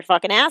 and they're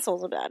fucking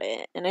assholes about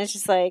it. And it's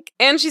just like...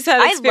 And she's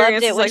had experiences. I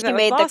loved it when like she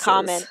made the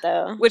comment,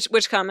 though.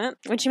 Which comment?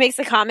 When she makes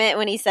the comment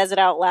when he says it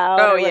out loud.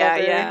 Oh, or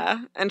whatever.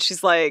 yeah. And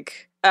she's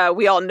like,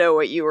 we all know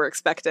what you were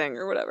expecting,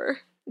 or whatever.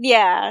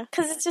 Yeah.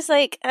 Because it's just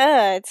like,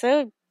 it's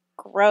so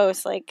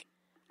gross. Like,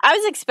 I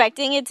was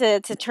expecting it to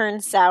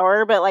turn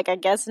sour, but, like, I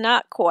guess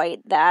not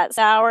quite that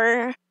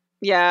sour.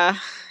 Yeah,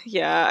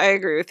 I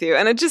agree with you.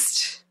 And it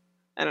just...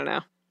 I don't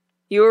know.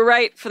 You were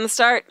right from the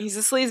start. He's a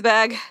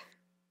sleazebag.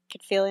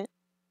 Could feel it.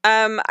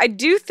 I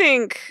do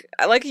think,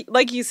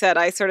 like you said,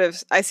 I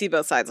see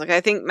both sides. Like,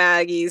 I think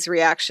Maggie's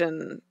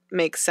reaction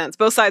makes sense.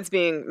 Both sides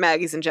being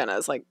Maggie's and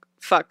Jenna's. Like,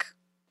 fuck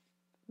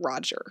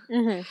Roger.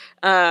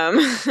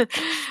 Roger.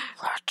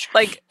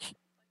 Like,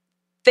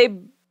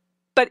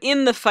 but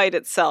in the fight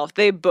itself,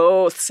 they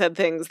both said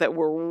things that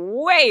were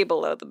way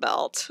below the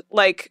belt.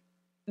 Like,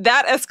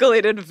 that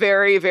escalated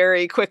very,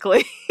 very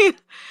quickly.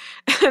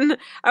 And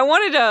I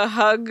wanted to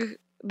hug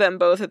them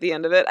both at the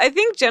end of it. I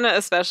think Jenna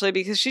especially,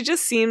 because she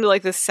just seemed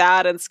like this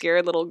sad and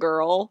scared little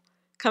girl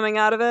coming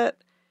out of it.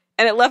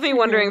 And it left me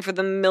wondering for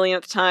the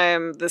millionth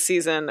time this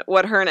season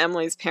what her and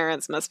Emily's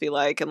parents must be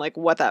like, and, like,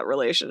 what that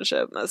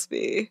relationship must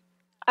be.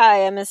 I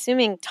am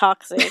assuming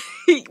toxic.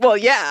 Well,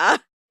 yeah.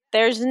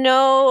 There's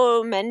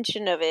no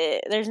mention of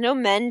it. There's no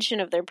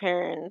mention of their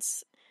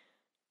parents.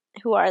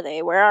 Who are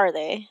they? Where are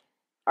they?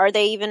 Are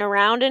they even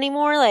around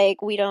anymore?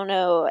 Like, we don't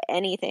know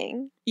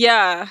anything.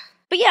 Yeah.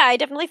 But yeah, I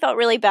definitely felt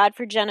really bad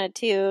for Jenna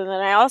too, and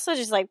I also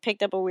just, like,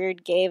 picked up a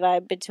weird gay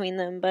vibe between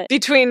them. But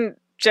between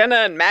Jenna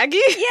and Maggie?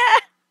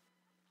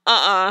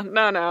 Yeah.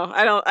 No,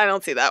 I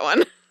don't see that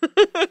one.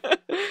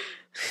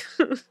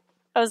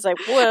 I was like,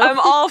 whoa. I'm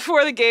all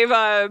for the gay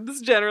vibes,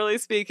 generally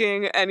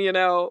speaking, and,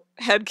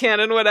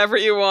 headcanon whatever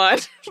you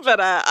want, but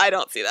I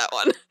don't see that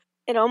one.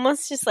 It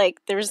almost just,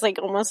 like, there was, like,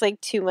 almost, like,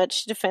 too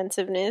much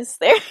defensiveness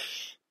there.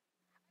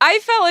 I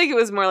felt like it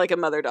was more like a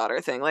mother-daughter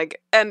thing.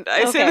 Like, and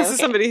I say this as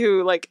somebody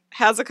who, like,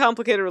 has a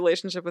complicated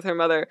relationship with her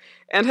mother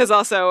and has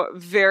also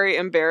very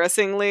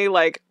embarrassingly,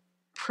 like,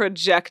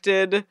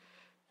 projected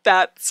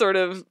that sort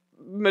of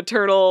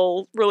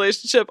maternal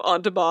relationship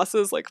onto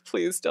bosses. Like,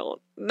 please don't.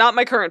 Not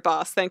my current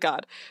boss, thank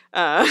God.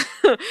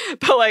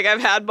 But, like,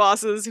 I've had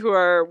bosses who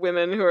are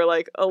women who are,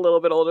 like, a little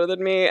bit older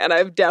than me, and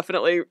I've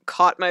definitely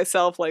caught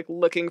myself, like,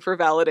 looking for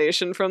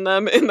validation from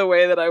them in the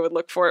way that I would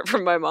look for it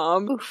from my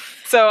mom.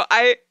 Oof. So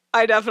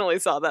I definitely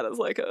saw that as,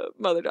 like, a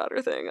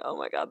mother-daughter thing. Oh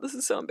my God, this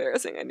is so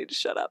embarrassing. I need to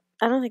shut up.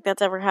 I don't think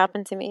that's ever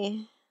happened to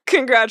me.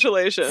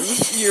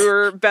 Congratulations.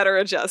 You're better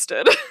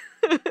adjusted.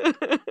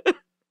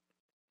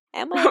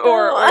 Am I?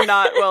 or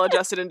not well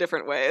adjusted in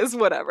different ways.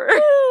 Whatever.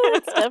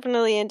 It's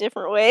definitely in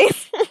different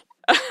ways.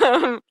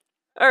 All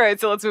right,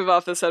 so let's move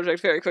off the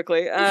subject very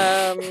quickly.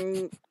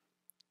 And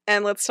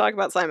let's talk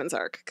about Simon's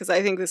arc, because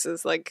I think this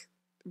is, like,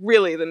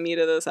 really the meat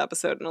of this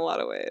episode in a lot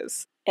of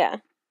ways. Yeah.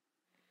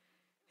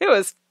 It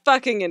was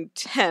fucking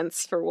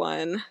intense, for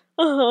one.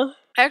 Uh-huh.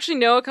 I actually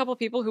know a couple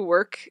people who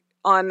work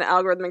on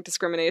algorithmic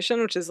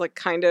discrimination, which is, like,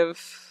 kind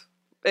of...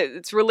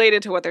 It's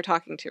related to what they're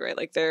talking to, right?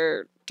 Like,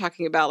 they're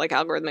talking about, like,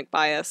 algorithmic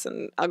bias,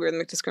 and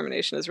algorithmic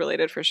discrimination is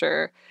related for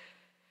sure.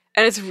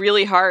 And it's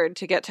really hard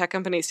to get tech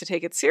companies to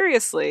take it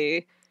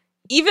seriously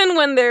even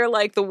when they're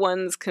like the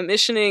ones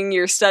commissioning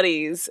your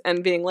studies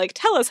and being like,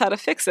 tell us how to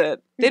fix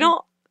it, they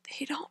don't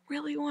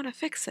really want to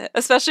fix it,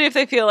 especially if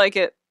they feel like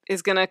it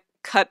is going to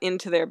cut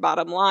into their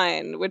bottom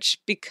line, which,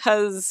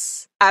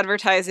 because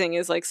advertising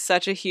is like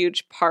such a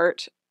huge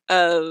part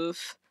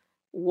of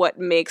what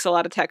makes a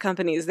lot of tech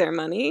companies their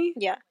money.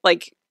 Yeah.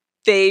 Like,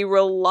 they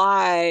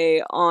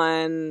rely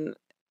on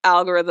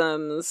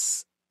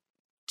algorithms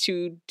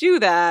to do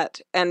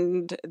that,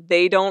 and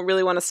they don't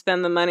really want to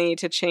spend the money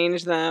to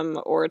change them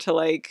or to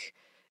like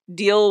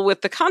deal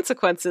with the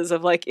consequences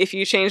of like, if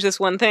you change this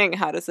one thing,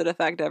 how does it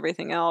affect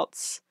everything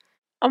else?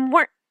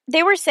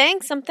 They were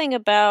saying something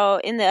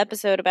about in the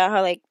episode about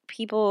how like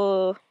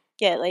people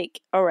get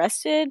like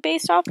arrested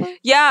based off of.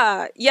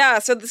 Yeah.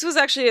 So this was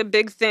actually a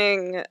big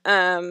thing.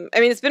 I mean,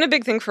 it's been a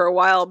big thing for a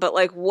while, but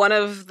like one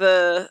of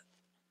the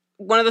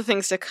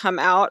things to come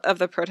out of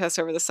the protests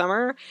over the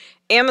summer,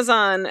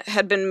 Amazon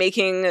had been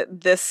making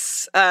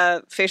this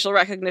facial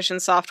recognition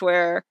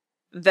software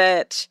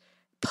that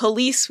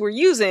police were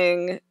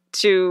using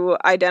to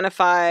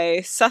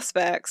identify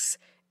suspects,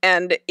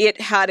 and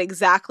it had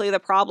exactly the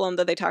problem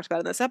that they talked about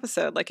in this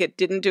episode. Like, it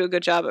didn't do a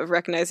good job of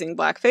recognizing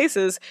black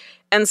faces.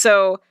 And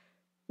so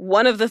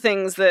one of the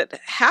things that,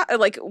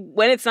 like,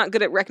 when it's not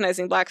good at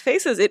recognizing black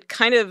faces, it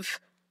kind of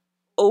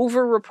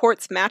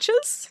over-reports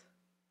matches.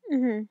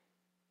 Mm-hmm.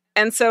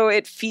 And so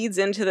it feeds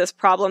into this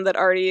problem that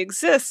already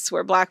exists,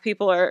 where black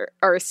people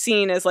are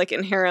seen as like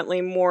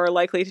inherently more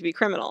likely to be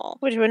criminal.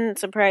 Which wouldn't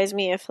surprise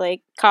me if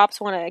like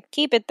cops want to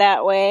keep it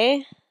that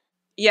way.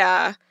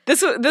 Yeah.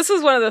 This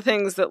is one of the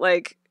things that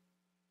like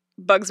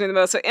bugs me the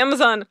most. So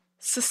Amazon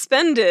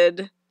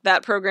suspended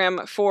that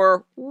program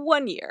for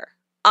 1 year.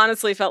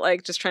 Honestly, felt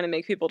like just trying to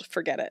make people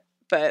forget it.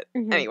 But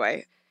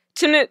anyway,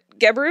 Timnit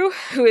Gebru,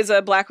 who is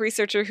a black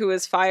researcher who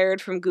was fired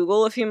from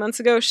Google a few months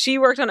ago, she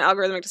worked on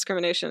algorithmic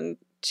discrimination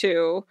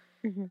too.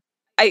 Mm-hmm.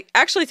 I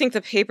actually think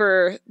the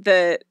paper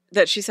that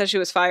she said she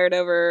was fired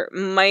over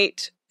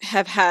might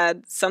have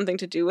had something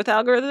to do with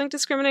algorithmic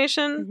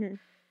discrimination.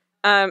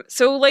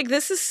 So like,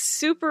 this is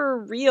super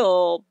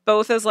real,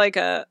 both as like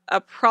a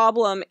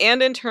problem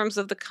and in terms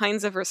of the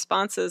kinds of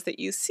responses that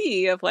you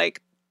see of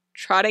like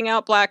trotting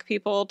out black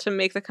people to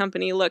make the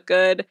company look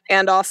good,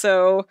 and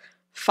also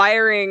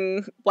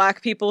firing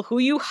black people who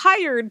you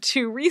hired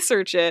to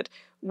research it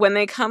when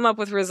they come up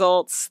with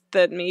results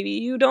that maybe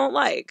you don't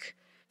like.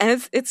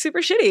 And it's super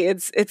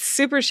shitty. It's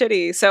super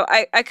shitty. So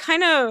I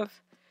kind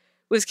of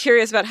was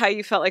curious about how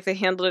you felt like they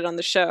handled it on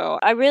the show.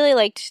 I really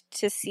liked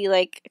to see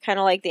like kind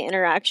of like the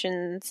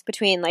interactions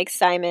between like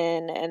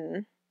Simon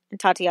and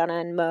Tatiana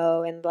and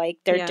Mo, and like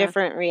their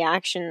different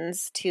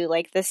reactions to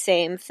like the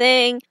same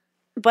thing.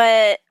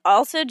 But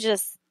also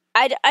just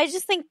I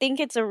just think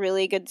it's a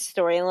really good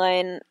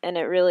storyline, and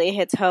it really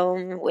hits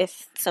home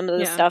with some of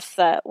the stuff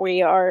that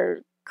we are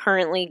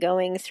currently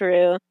going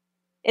through.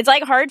 It's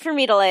like hard for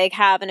me to like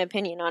have an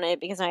opinion on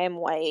it because I am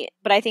white,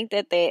 but I think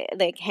that they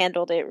like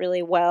handled it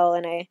really well,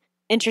 and I'm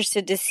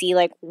interested to see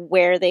like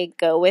where they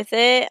go with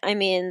it. I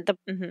mean,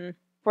 the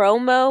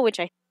promo, which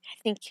I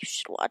think you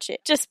should watch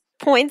it, just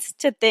points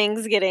to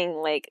things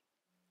getting like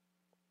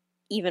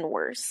even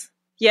worse.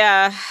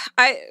 Yeah,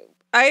 I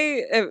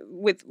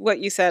with what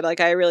you said, like,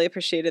 I really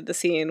appreciated the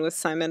scene with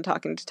Simon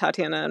talking to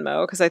Tatiana and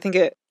Mo, because I think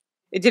it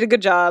did a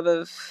good job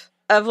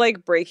of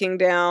like breaking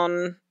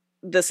down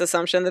this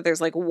assumption that there's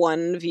like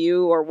one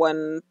view or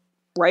one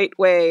right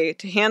way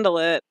to handle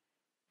it,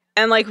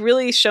 and like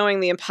really showing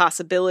the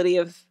impossibility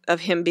of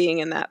him being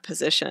in that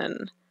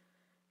position.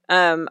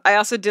 I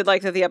also did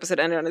like that the episode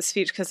ended on his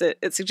speech, because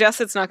it suggests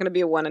it's not going to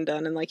be a one and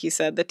done, and like you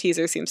said, the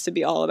teaser seems to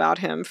be all about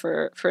him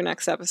for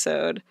next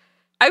episode.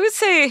 I would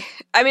say,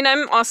 I mean,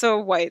 I'm also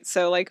white,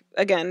 so like,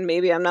 again,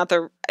 maybe I'm not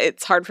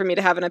it's hard for me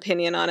to have an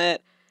opinion on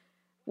it.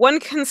 One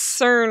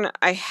concern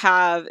I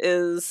have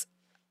is,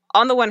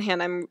 on the one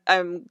hand,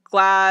 I'm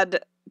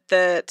glad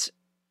that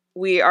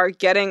we are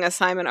getting a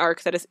Simon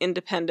arc that is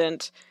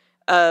independent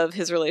of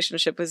his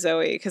relationship with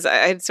Zoey, because I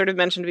had sort of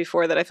mentioned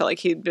before that I felt like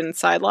he'd been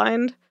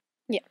sidelined.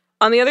 Yeah.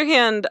 On the other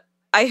hand,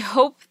 I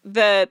hope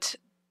that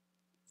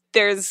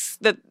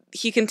that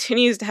he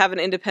continues to have an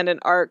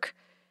independent arc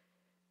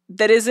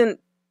that isn't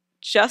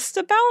just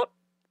about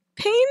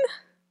pain.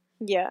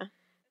 Yeah.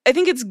 I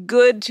think it's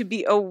good to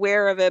be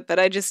aware of it, but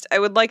I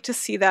would like to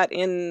see that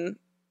in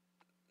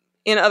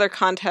other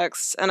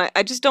contexts, and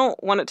I just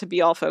don't want it to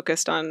be all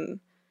focused on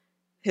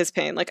his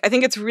pain. Like, I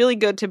think it's really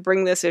good to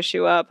bring this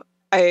issue up.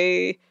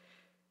 I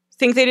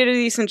think they did a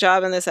decent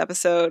job in this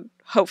episode.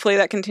 Hopefully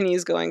that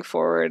continues going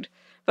forward.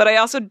 But I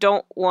also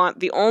don't want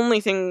the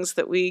only things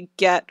that we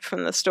get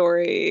from the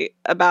story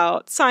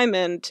about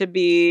Simon to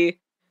be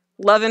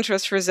love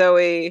interest for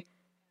Zoey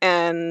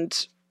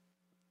and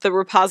the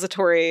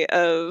repository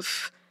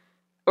of,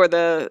 or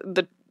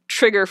the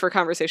trigger for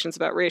conversations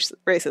about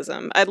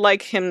racism. I'd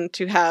like him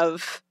to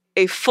have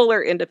a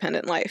fuller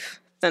independent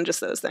life than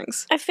just those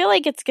things. I feel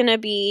like it's gonna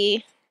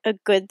be a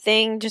good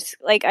thing. Just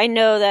like, I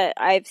know that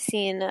I've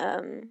seen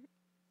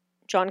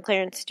John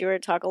Clarence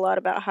Stewart talk a lot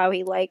about how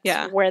he liked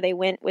where they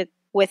went with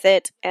with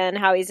it, and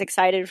how he's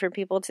excited for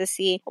people to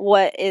see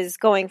what is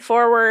going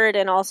forward,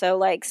 and also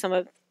like some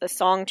of the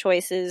song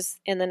choices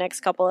in the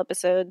next couple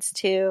episodes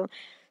too.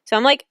 So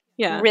I'm like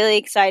really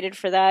excited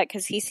for that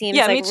because he seems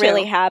like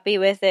really happy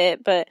with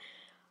it. But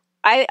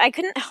I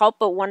couldn't help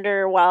but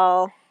wonder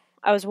while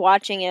I was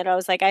watching it, I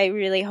was like, I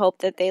really hope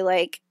that they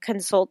like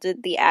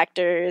consulted the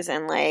actors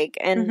and like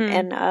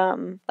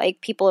and like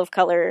people of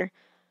color,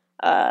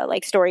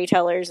 like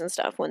storytellers and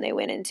stuff when they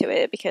went into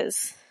it,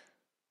 because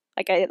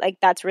like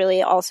that's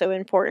really also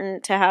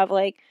important to have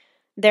like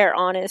their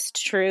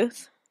honest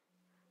truth.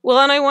 Well,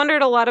 and I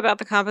wondered a lot about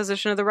the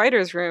composition of the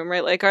writer's room,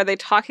 right? Like, are they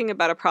talking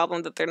about a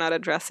problem that they're not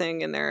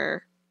addressing in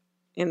their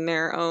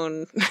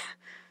own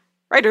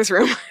writer's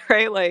room,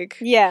 right? Like,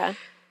 yeah.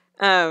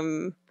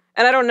 And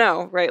I don't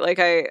know, right? Like,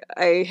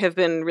 I have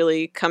been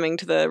really coming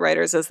to the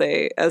writers as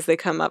they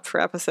come up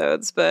for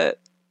episodes, but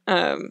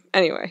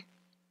anyway,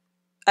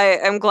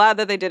 I'm glad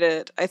that they did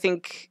it. I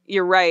think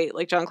you're right.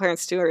 Like, John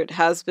Clarence Stewart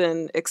has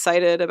been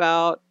excited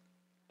about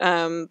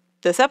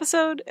this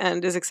episode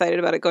and is excited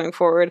about it going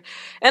forward.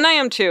 And I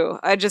am too.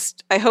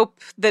 I hope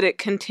that it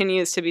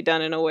continues to be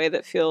done in a way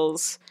that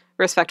feels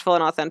respectful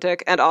and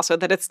authentic, and also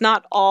that it's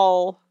not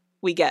all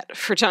we get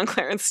for John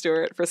Clarence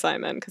Stewart for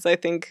Simon, because I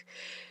think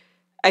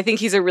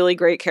he's a really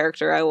great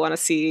character. I want to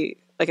see,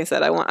 like I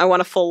said, I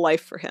want a full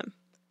life for him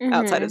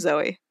outside of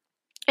Zoey.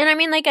 And I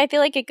mean, like, I feel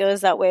like it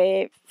goes that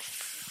way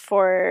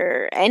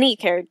for any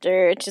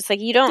character. It's just like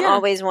you don't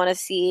always want to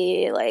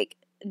see like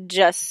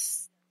just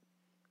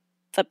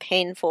the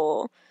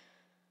painful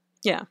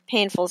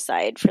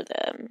side for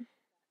them.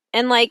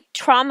 And like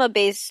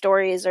trauma-based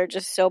stories are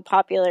just so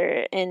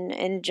popular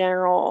in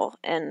general,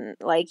 and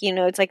like, you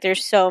know, it's like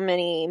there's so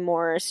many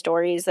more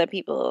stories that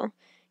people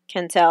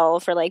can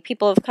tell for like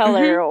people of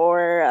color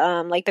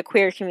or like the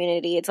queer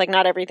community. It's like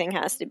not everything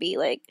has to be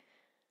like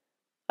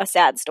a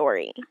sad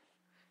story.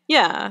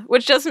 Yeah,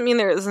 which doesn't mean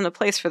there isn't a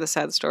place for the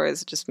sad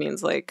stories. It just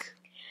means like,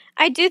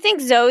 I do think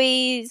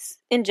Zoe's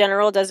in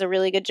general does a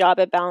really good job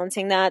at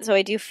balancing that. So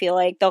I do feel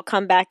like they'll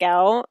come back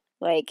out.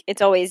 Like,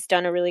 it's always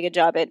done a really good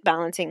job at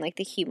balancing like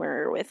the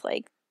humor with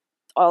like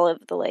all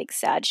of the like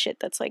sad shit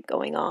that's like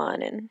going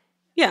on. And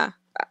yeah,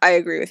 I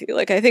agree with you.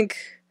 Like, I think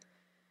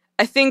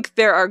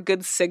there are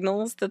good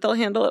signals that they'll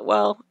handle it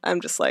well.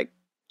 I'm just like,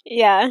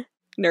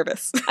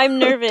 nervous. I'm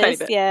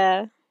nervous.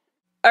 Yeah.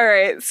 All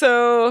right.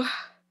 So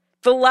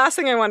the last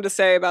thing I wanted to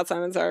say about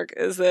Simon's arc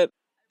is that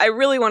I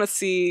really want to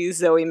see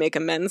Zoey make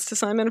amends to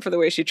Simon for the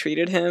way she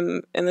treated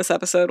him in this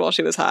episode while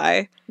she was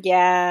high.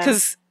 Yeah.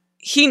 Because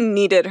he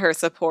needed her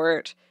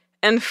support.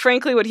 And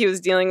frankly, what he was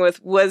dealing with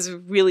was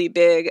really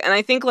big. And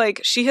I think,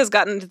 like, she has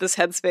gotten into this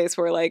headspace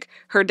where, like,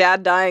 her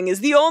dad dying is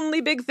the only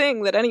big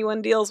thing that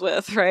anyone deals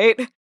with, right?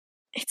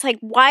 It's like,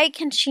 why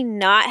can she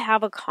not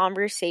have a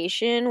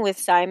conversation with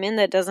Simon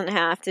that doesn't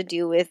have to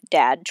do with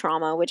dad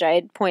trauma, which I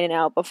had pointed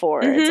out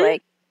before. It's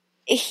like,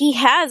 he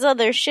has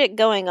other shit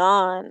going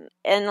on,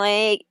 and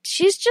like,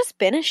 she's just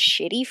been a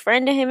shitty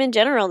friend to him in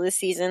general this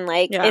season.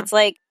 Like, it's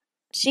like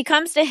she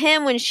comes to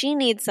him when she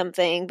needs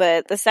something,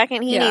 but the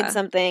second he needs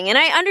something, and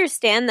I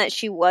understand that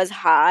she was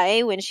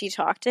high when she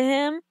talked to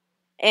him,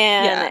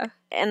 and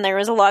there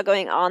was a lot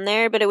going on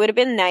there, but it would have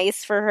been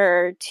nice for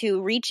her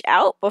to reach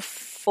out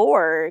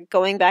before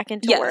going back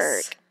into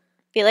work.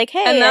 Be like,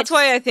 hey, and that's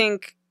why I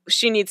think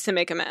she needs to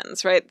make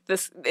amends, right?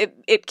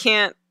 They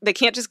can't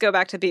just go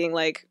back to being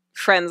like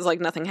friends like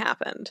nothing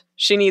happened.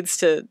 She needs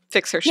to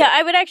fix her shit. Yeah,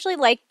 I would actually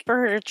like for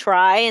her to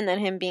try, and then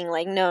him being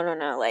like, no,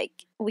 like,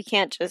 we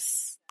can't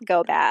just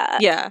go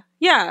back. Yeah.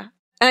 And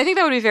I think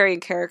that would be very in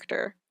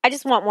character. I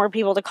just want more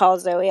people to call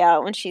Zoey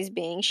out when she's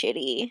being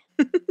shitty.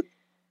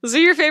 Those are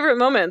your favorite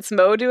moments.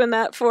 Mo doing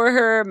that for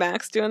her,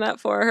 Max doing that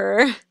for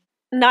her.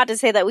 Not to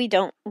say that we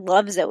don't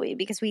love Zoey,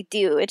 because we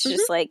do. It's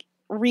just like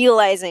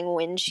realizing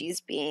when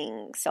she's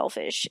being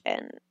selfish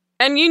and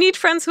you need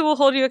friends who will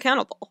hold you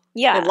accountable.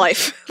 Yeah. In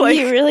life. Like,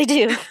 you really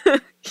do.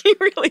 You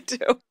really do.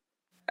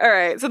 All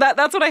right. So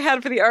that's what I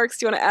had for the arcs.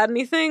 Do you want to add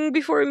anything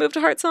before we move to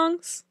Heart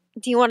Songs?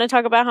 Do you want to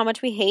talk about how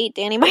much we hate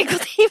Danny Michael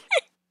Davis?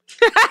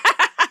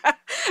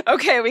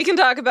 Okay, we can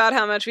talk about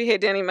how much we hate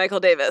Danny Michael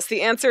Davis.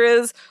 The answer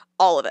is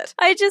all of it.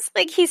 I just,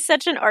 like, he's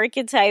such an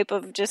archetype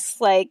of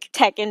just, like,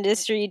 tech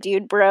industry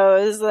dude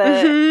bros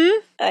that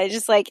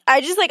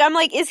I'm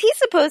like, is he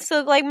supposed to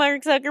look like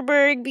Mark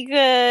Zuckerberg? Because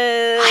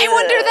I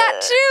wonder that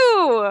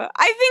too.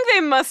 I think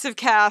they must have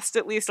cast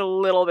at least a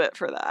little bit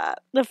for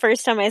that. The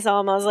first time I saw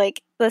him, I was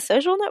like, The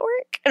Social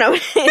Network? And I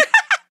was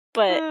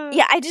but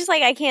yeah, I just,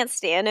 like, I can't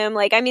stand him.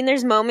 Like, I mean,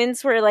 there's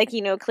moments where, like,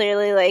 you know,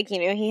 clearly, like, you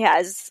know, he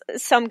has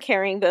some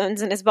carrying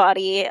bones in his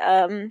body.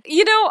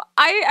 You know,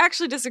 I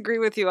actually disagree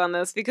with you on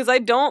this, because I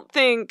don't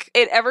think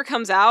it ever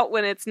comes out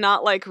when it's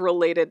not, like,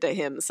 related to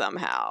him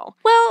somehow.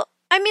 Well,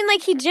 I mean,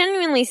 like, he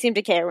genuinely seemed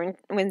to care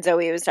when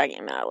Zoey was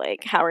talking about,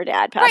 like, how her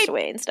dad passed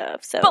away and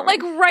stuff. So, but,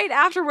 like, right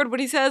afterward, what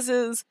he says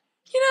is,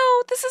 you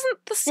know, this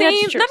isn't the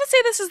same. Not to say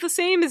this is the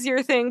same as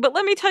your thing, but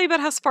let me tell you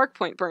about how Spark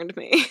Point burned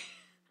me.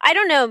 I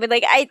don't know, but,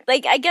 like,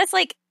 I guess,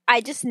 like, I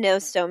just know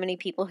so many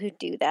people who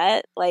do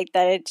that. Like,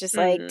 that it just,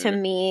 like, to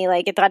me,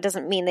 like, that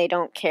doesn't mean they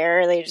don't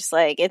care. They just,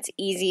 like, it's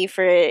easy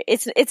for,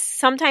 it's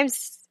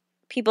sometimes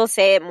people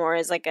say it more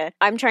as, like,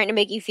 I'm trying to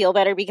make you feel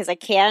better because I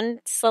can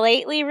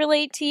slightly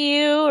relate to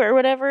you or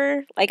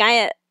whatever. Like,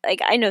 I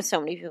know so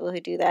many people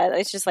who do that.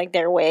 It's just, like,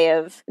 their way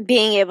of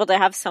being able to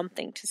have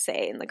something to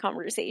say in the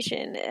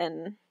conversation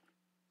and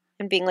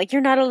being like,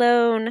 you're not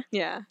alone.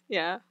 Yeah,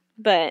 yeah.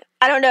 But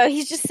I don't know.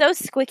 He's just so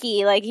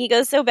squicky. Like, he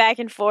goes so back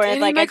and forth.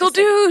 Danny like, Michael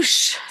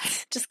douche.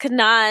 Just could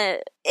not.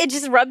 It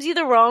just rubs you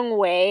the wrong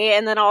way.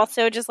 And then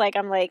also just like,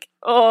 I'm like,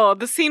 oh,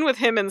 the scene with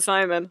him and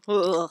Simon.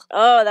 Ugh.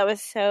 Oh, that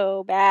was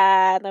so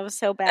bad. That was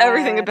so bad.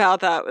 Everything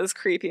about that was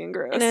creepy and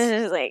gross. And it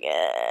was just like,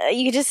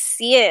 you could just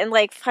see it. And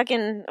like,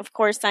 fucking, of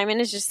course, Simon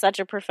is just such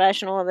a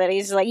professional that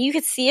he's like, you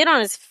could see it on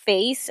his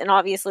face. And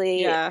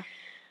obviously, yeah.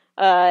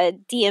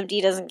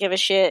 DMD doesn't give a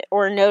shit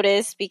or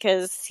notice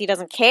because he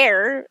doesn't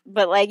care,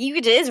 but like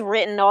it is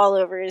written all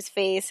over his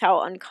face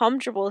how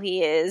uncomfortable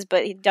he is,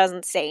 but he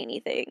doesn't say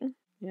anything.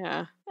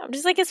 Yeah. I'm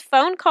just like, his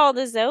phone call to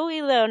Zoey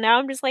though, now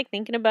I'm just like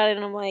thinking about it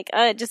and I'm like,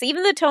 just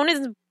even the tone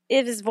of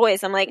his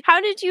voice, I'm like, how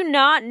did you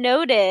not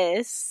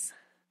notice?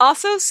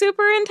 Also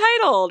super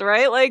entitled,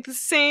 right? Like the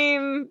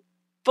same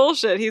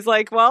bullshit. He's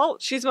like, well,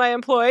 she's my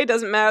employee,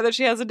 doesn't matter that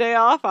she has a day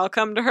off, I'll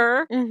come to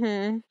her.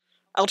 Mm-hmm.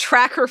 I'll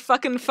track her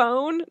fucking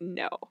phone?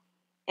 No.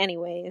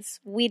 Anyways,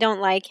 we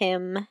don't like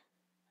him.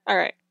 All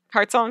right.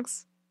 Heart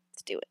songs?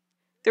 Let's do it.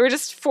 There were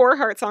just 4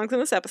 heart songs in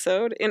this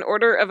episode. In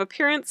order of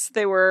appearance,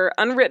 they were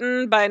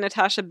Unwritten by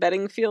Natasha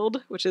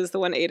Bedingfield, which is the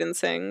one Aiden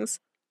sings.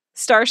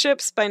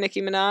 Starships by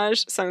Nicki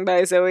Minaj, sung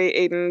by Zoey,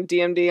 Aiden,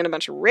 DMD, and a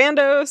bunch of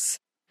randos.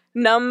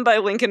 Numb by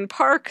Linkin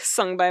Park,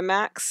 sung by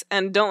Max.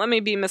 And Don't Let Me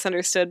Be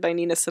Misunderstood by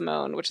Nina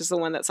Simone, which is the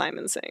one that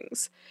Simon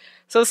sings.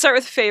 So let's start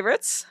with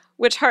favorites.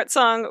 Which heart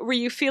song were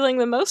you feeling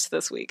the most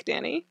this week,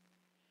 Danny?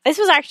 This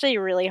was actually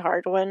a really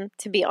hard one,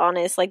 to be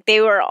honest. Like,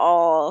 they were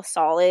all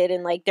solid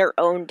in, like, their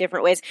own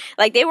different ways.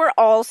 Like, they were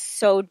all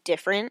so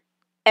different.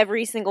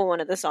 Every single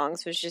one of the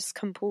songs was just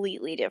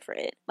completely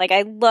different. Like,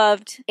 I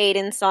loved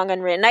Aiden's song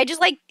Unwritten. I just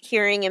like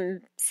hearing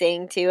him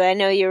sing, too. I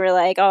know you were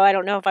like, oh, I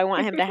don't know if I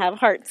want him to have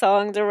heart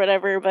songs or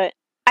whatever, but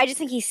I just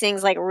think he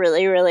sings, like,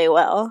 really, really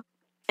well.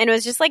 And it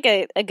was just, like,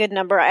 a good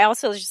number. I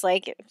also was just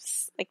like, it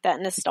was, like,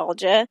 that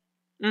nostalgia.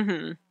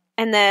 Mm-hmm.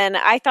 And then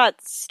I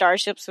thought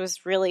Starships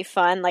was really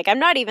fun. Like, I'm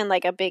not even,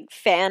 like, a big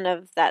fan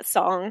of that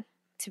song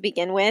to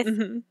begin with.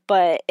 Mm-hmm.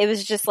 But it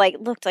was just, like,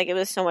 looked like it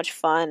was so much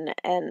fun.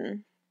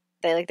 And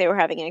they were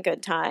having a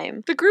good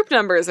time. The group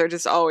numbers are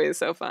just always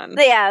so fun.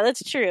 Yeah,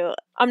 that's true.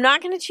 I'm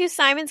not going to choose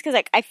Simon's because,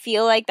 like, I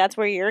feel like that's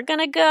where you're going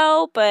to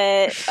go.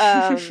 But,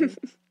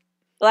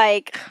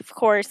 like, of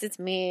course, it's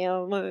me.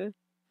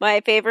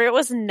 My favorite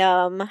was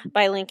Numb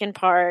by Linkin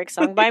Park,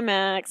 sung by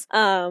Max.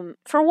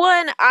 For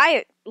one,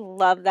 I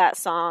love that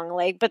song.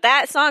 Like, but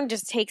that song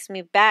just takes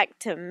me back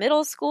to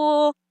middle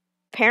school.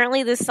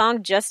 Apparently, this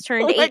song just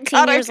turned 18 years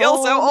old. I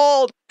feel so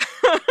old.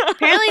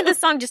 Apparently, this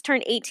song just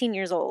turned 18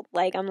 years old.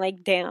 Like, I'm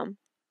like, damn,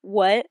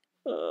 what?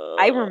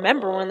 I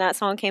remember when that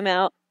song came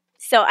out.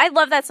 So I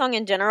love that song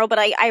in general, but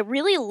I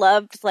really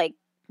loved, like,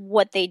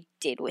 what they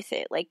did with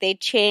it. Like, they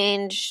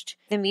changed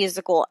the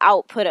musical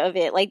output of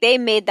it. Like, they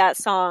made that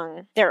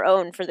song their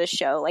own for the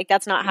show. Like,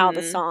 that's not how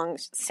the song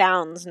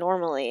sounds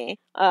normally.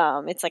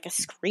 It's like a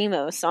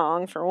screamo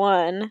song for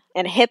one,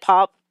 and hip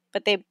hop,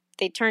 but they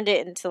turned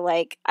it into,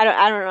 like, I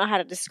don't know how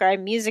to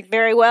describe music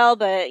very well,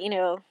 but, you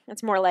know,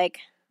 it's more like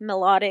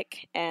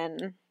melodic,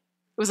 and it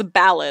was a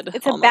ballad.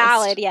 It's almost. A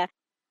ballad, yeah.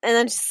 And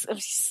then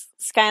just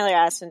Skylar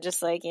Astin,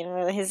 just like, you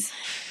know, his...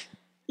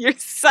 You're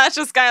such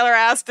a Skylar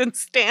Astin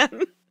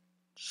stan.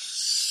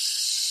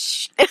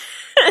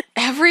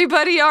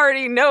 Everybody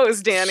already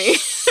knows, Danny.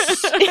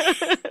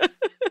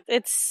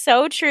 It's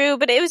so true,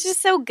 but it was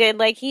just so good.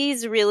 Like,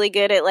 he's really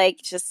good at,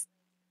 like, just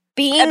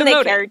being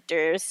the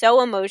character.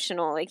 So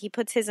emotional. Like, he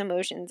puts his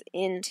emotions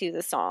into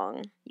the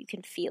song. You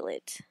can feel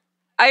it.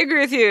 I agree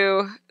with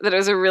you that it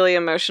was a really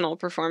emotional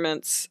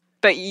performance.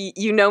 But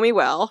you know me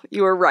well.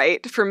 You were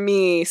right. For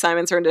me,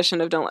 Simon's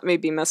rendition of Don't Let Me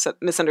Be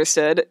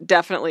Misunderstood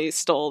definitely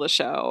stole the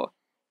show.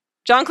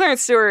 John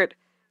Clarence Stewart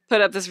put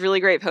up this really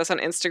great post on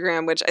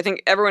Instagram, which I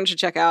think everyone should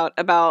check out,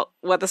 about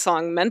what the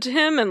song meant to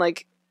him and,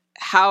 like,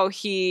 how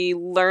he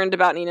learned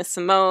about Nina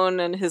Simone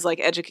and his, like,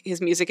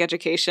 his music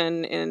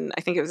education in,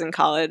 I think it was in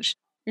college.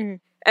 Mm-hmm.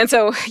 And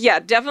so, yeah,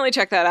 definitely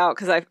check that out,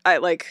 because I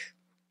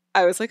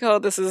was like, oh,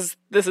 this is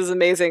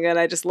amazing, and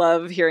I just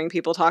love hearing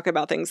people talk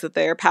about things that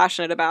they're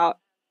passionate about.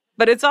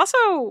 But it's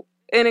also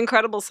an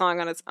incredible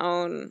song on its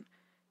own,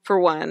 for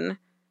one.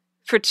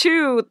 For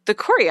two, the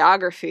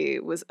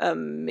choreography was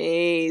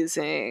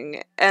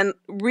amazing and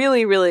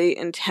really, really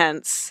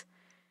intense.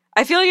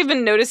 I feel like I've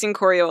been noticing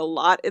choreo a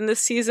lot in this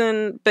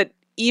season, but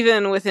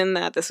even within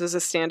that, this was a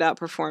standout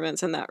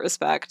performance in that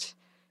respect.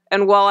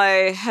 And while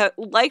I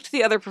liked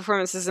the other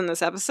performances in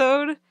this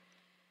episode,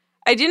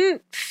 I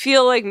didn't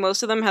feel like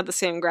most of them had the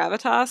same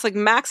gravitas. Like,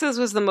 Max's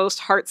was the most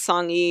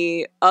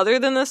heart-songy other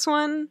than this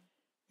one.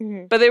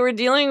 But they were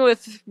dealing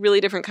with really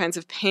different kinds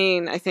of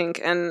pain, I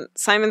think, and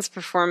Simon's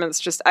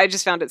performance I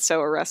just found it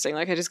so arresting.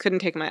 Like, I just couldn't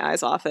take my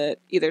eyes off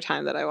it either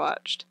time that I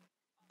watched.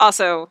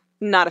 Also,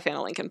 not a fan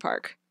of Linkin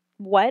Park.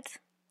 What?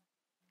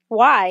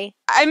 Why?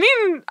 I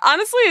mean,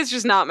 honestly, it's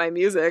just not my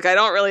music. I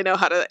don't really know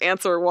how to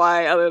answer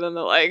why, other than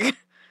that, like,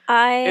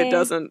 it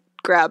doesn't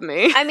grab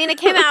me. I mean, it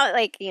came out,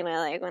 like, you know,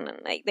 like, when,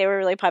 like, they were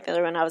really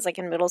popular when I was, like,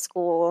 in middle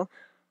school.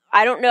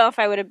 I don't know if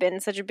I would have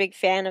been such a big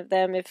fan of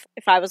them if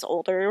I was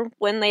older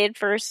when they had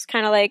first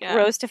kind of, like,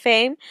 rose to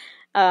fame.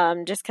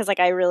 Just because, like,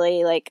 I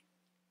really, like,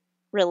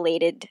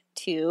 related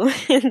to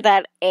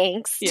that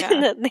angst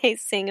that they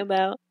sing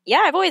about.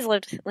 Yeah, I've always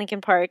loved Linkin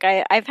Park.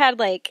 I've had,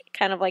 like,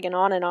 kind of, like, an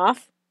on and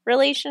off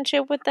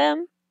relationship with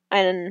them.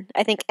 And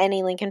I think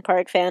any Linkin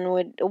Park fan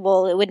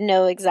would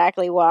know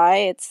exactly why.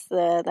 It's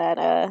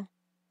that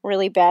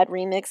really bad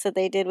remix that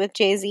they did with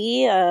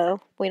Jay-Z.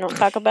 We don't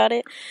talk about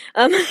it.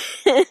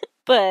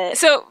 But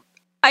so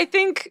I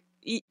think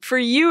for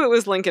you it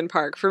was Linkin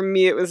Park. For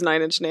me it was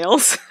 9 Inch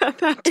Nails at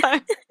that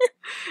time.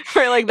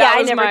 Right, like that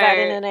was I never my got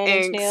into 9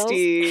 Inch Nails.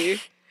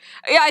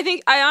 Yeah, I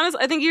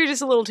think you're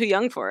just a little too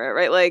young for it,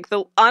 right? Like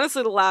the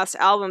last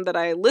album that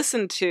I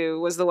listened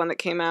to was the one that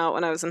came out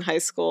when I was in high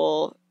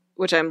school,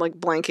 which I'm like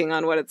blanking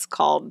on what it's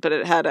called, but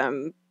it had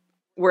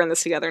We're in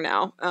This Together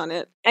Now on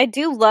it. I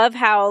do love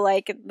how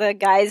like the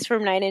guys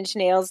from 9 Inch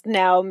Nails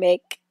now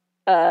make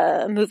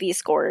movie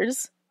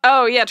scores.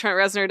 Oh yeah, Trent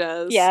Reznor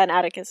does. Yeah, and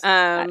Atticus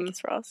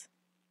Ross.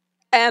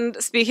 And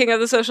speaking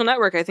of The Social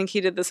Network, I think he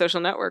did the Social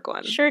Network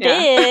one. Sure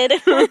did.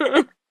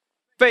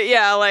 But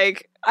yeah,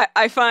 like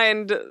I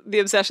find the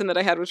obsession that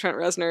I had with Trent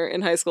Reznor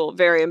in high school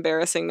very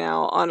embarrassing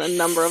now on a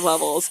number of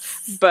levels.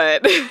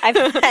 But I've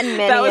had many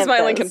that was of my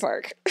those. Linkin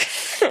Park.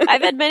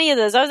 I've had many of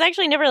those. I was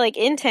actually never like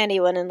into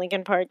anyone in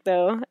Linkin Park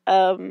though.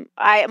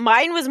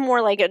 Mine was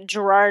more like a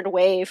Gerard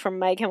Way from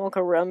My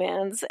Chemical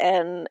Romance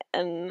and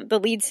the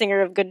lead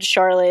singer of Good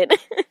Charlotte.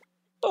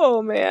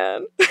 Oh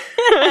man.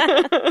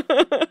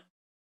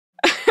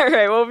 All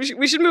right, well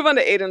we should move on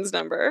to Aiden's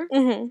number.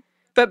 Mm-hmm.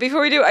 But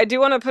before we do, I do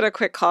want to put a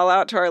quick call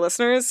out to our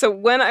listeners. So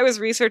when I was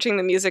researching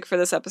the music for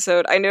this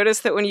episode, I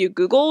noticed that when you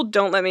Google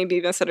Don't Let Me Be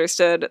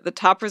Misunderstood, the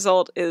top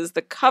result is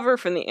the cover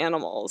from the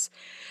Animals.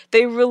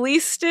 They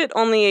released it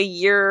only a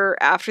year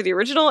after the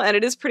original, and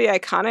it is pretty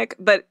iconic,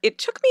 but it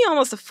took me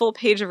almost a full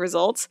page of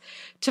results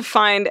to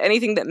find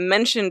anything that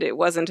mentioned it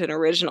wasn't an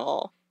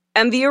original.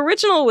 And the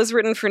original was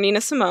written for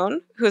Nina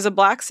Simone, who is a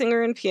black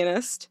singer and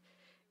pianist.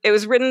 It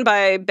was written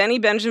by Benny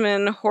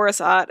Benjamin, Horace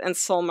Ott, and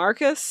Sol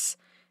Marcus.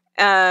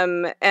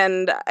 And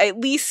at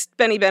least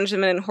Benny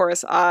Benjamin and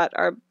Horace Ott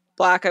are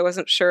black. I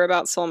wasn't sure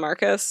about Sol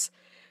Marcus.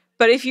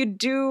 But if you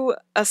do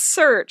a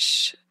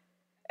search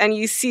and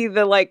you see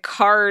the like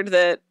card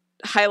that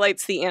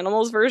highlights the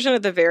Animals version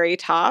at the very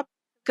top,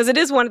 because it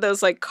is one of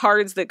those like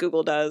cards that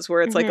Google does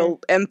where it's like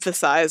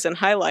emphasized and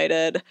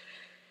highlighted.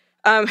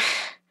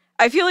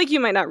 I feel like you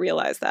might not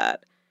realize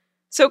that.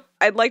 So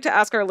I'd like to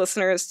ask our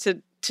listeners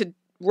to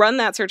run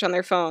that search on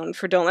their phone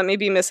for Don't Let Me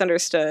Be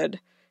Misunderstood.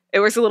 It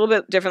works a little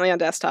bit differently on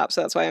desktop,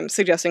 so that's why I'm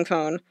suggesting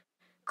phone.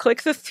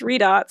 Click the 3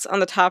 dots on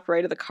the top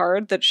right of the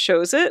card that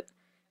shows it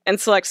and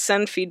select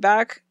Send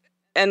Feedback.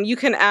 And you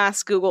can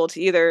ask Google to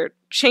either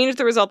change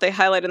the result they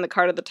highlight in the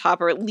card at the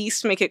top or at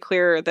least make it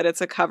clearer that it's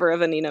a cover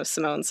of a Nina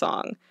Simone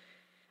song.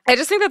 I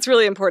just think that's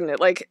really important.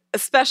 Like,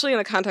 especially in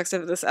the context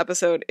of this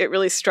episode, it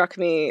really struck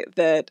me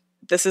that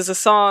this is a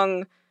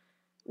song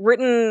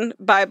written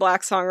by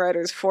black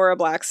songwriters for a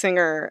black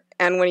singer,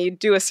 and when you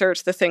do a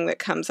search, the thing that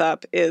comes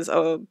up is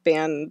a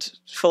band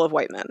full of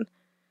white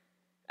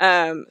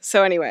men.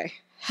 So anyway,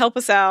 help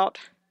us out.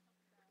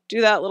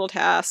 Do that little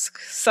task.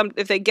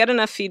 If they get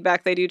enough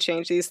feedback, they do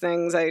change these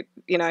things. I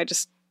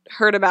just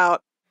heard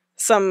about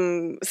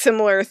some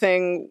similar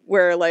thing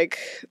where like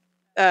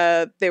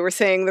they were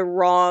saying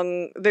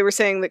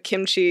that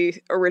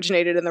kimchi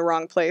originated in the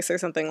wrong place or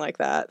something like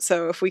that.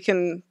 So if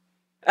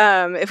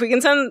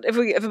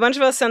a bunch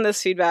of us send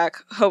this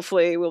feedback,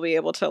 hopefully we'll be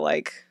able to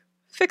like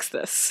fix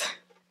this.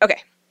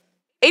 Okay.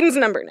 Aiden's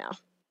number now.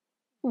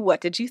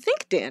 What did you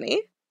think,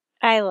 Danny?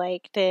 I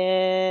liked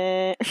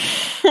it.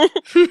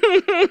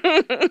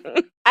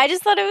 I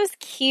just thought it was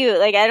cute.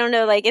 Like, I don't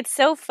know, like, it's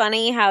so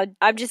funny how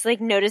I'm just,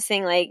 like,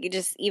 noticing, like,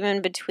 just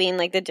even between,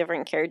 like, the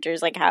different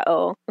characters, like,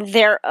 how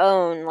their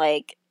own,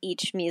 like,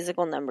 each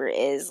musical number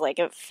is. Like,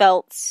 it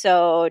felt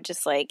so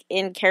just, like,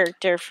 in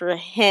character for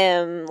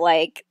him,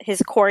 like,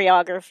 his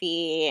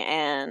choreography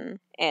and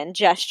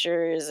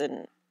gestures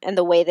and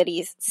the way that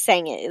he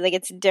sang it. Like,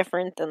 it's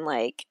different than,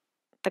 like,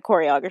 the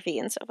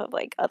choreography and stuff of,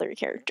 like, other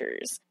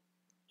characters.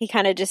 He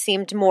kind of just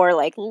seemed more,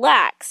 like,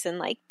 lax and,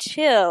 like,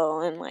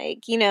 chill and,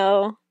 like, you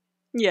know.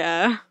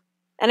 Yeah.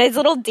 And his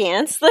little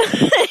dance that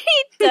he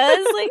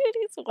does, like, when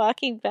he's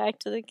walking back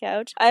to the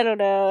couch. I don't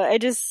know.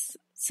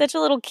 Such a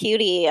little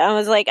cutie. I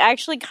was, like,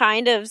 actually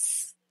kind of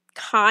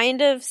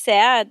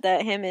sad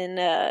that him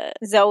and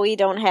Zoey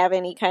don't have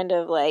any kind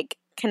of, like,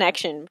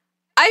 connection.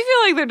 I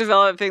feel like they're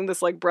developing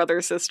this, like,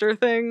 brother-sister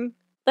thing.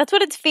 That's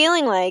what it's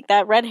feeling like,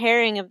 that red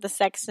herring of the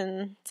Sex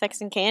and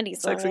Candy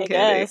song, Sex and I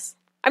Candy. guess.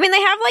 I mean,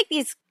 they have, like,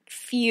 these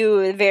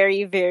few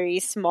very, very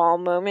small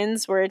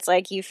moments where it's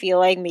like you feel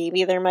like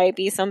maybe there might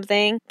be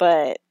something,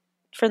 but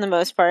for the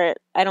most part,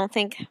 I don't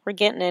think we're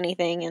getting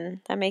anything, and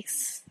that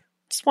makes...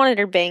 Just wanted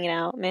her banging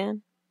out,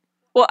 man.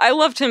 Well, I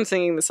loved him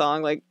singing the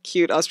song, like,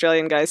 cute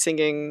Australian guy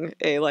singing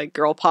a, like,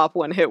 girl pop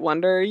one-hit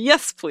wonder.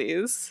 Yes,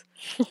 please.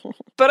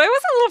 But I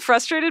was a little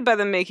frustrated by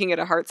them making it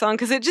a heart song,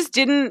 because it just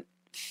didn't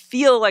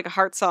feel like a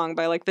heart song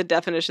by, like, the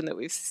definition that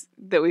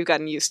we've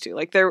gotten used to.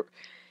 Like,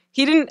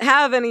 he didn't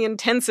have any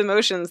intense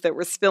emotions that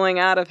were spilling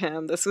out of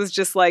him. This was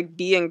just, like,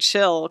 being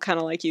chill, kind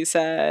of like you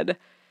said.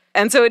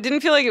 And so it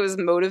didn't feel like it was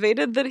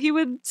motivated that he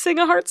would sing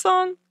a heart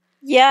song.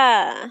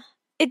 Yeah.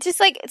 It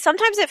just, like,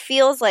 sometimes it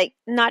feels like,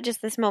 not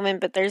just this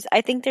moment, but I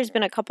think there's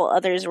been a couple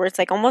others where it's,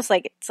 like, almost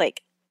like, it's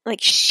like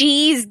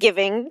she's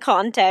giving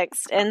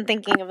context and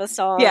thinking of a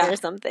song or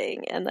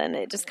something, and then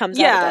it just comes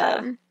out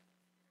of them.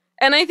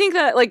 And I think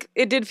that, like,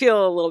 it did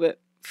feel a little bit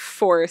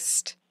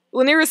forced.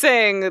 Lanier was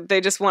saying they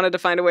just wanted to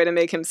find a way to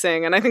make him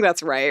sing, and I think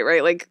that's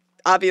right? Like,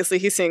 obviously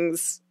he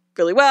sings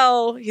really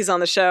well, he's on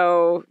the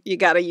show, you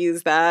gotta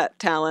use that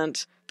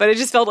talent. But it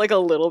just felt like a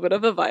little bit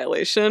of a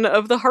violation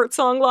of the heart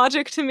song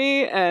logic to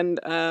me, and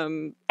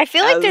I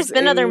feel like there's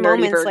been other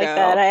moments like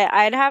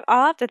that.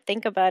 I'll have to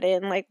think about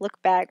it and like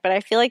look back, but I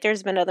feel like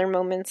there's been other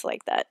moments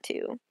like that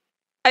too.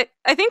 I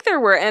think there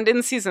were, and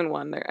in season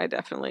 1 there I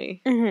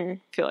definitely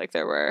feel like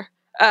there were.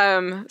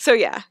 So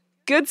yeah,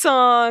 good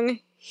song.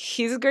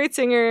 He's a great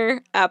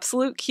singer,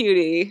 absolute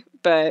cutie,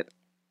 but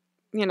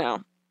you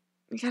know,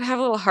 you gotta have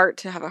a little heart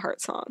to have a heart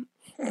song.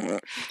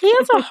 He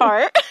has a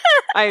heart.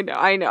 I know.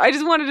 I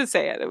just wanted to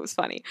say it. It was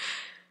funny.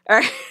 All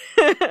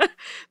right.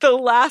 The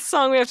last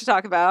song we have to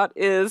talk about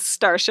is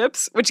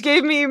Starships, which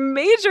gave me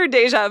major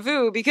deja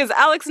vu because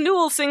Alex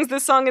Newell sings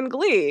this song in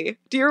Glee.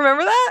 Do you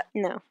remember that?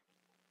 No.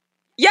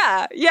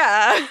 Yeah.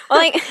 Well,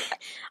 like,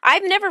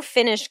 I've never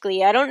finished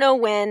Glee. I don't know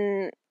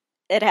when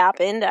it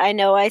happened. I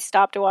know I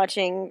stopped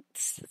watching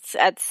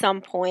at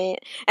some point,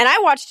 and I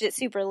watched it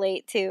super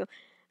late too.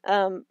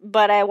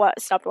 But I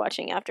stopped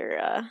watching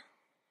after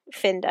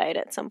Finn died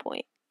at some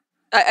point.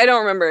 I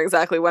don't remember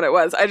exactly when it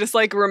was. I just,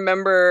 like,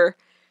 remember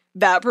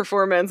that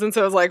performance, and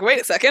so I was like, wait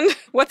a second,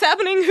 what's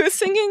happening? Who's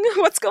singing?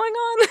 What's going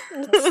on?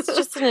 It's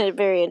just a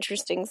very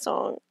interesting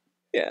song.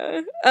 Yeah.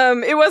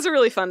 It was a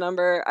really fun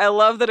number. I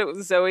love that it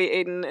was Zoey,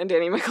 Aiden, and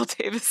Danny Michael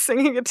Davis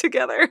singing it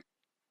together.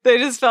 They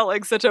just felt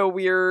like such a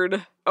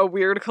weird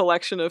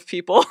collection of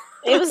people.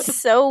 It was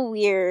so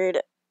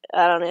weird.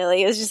 I don't know, like,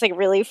 it was just, like,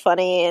 really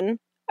funny, and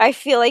I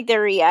feel like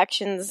their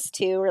reactions,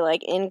 too, were,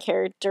 like, in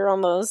character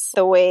almost.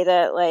 The way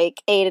that,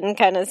 like, Aiden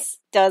kind of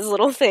does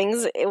little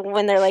things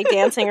when they're, like,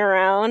 dancing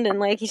around, and,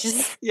 like, he's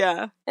just...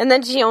 Yeah. And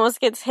then she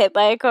almost gets hit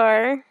by a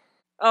car.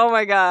 Oh,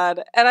 my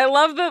God. And I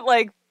love that,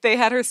 like, they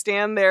had her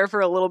stand there for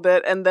a little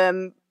bit, and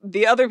then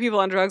the other people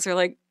on drugs are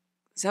like,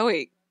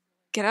 Zoey,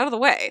 get out of the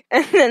way.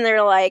 And then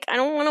they're like, I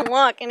don't want to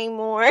walk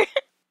anymore.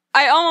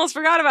 I almost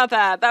forgot about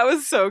that. That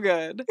was so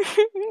good.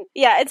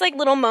 Yeah, it's like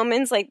little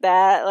moments like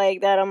that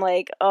I'm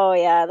like, oh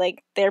yeah,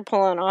 like they're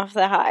pulling off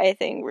the high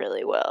thing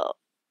really well.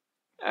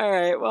 All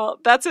right, well,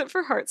 that's it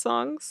for Heart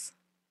Songs.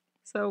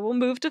 So we'll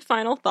move to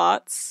final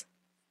thoughts.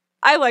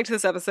 I liked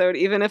this episode,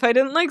 even if I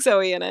didn't like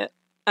Zoey in it.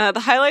 The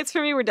highlights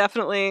for me were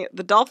definitely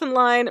the dolphin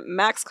line,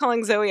 Max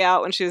calling Zoey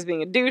out when she was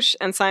being a douche,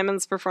 and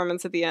Simon's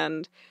performance at the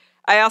end.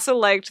 I also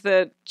liked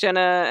that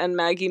Jenna and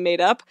Maggie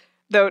made up,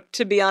 though,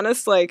 to be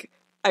honest, like,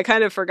 I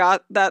kind of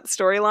forgot that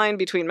storyline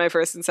between my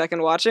first and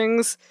second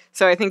watchings,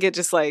 so I think it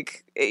just,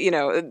 like, you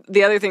know,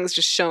 the other things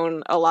just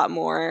shone a lot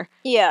more.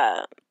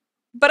 Yeah.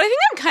 But I think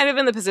I'm kind of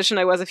in the position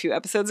I was a few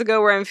episodes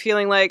ago where I'm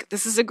feeling like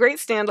this is a great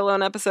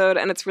standalone episode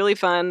and it's really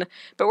fun,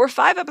 but we're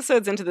 5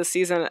 episodes into the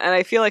season and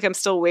I feel like I'm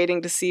still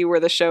waiting to see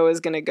where the show is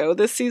going to go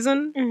this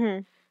season.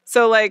 Mm-hmm.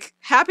 So, like,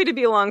 happy to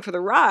be along for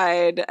the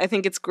ride. I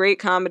think it's great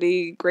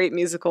comedy, great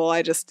musical.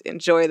 I just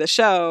enjoy the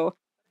show.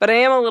 But I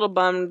am a little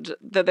bummed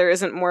that there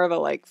isn't more of a,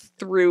 like,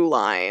 through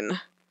line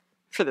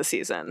for the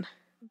season.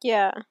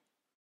 Yeah.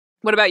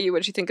 What about you? What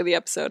did you think of the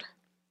episode?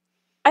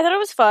 I thought it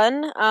was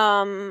fun.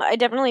 I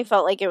definitely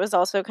felt like it was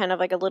also kind of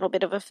like a little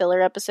bit of a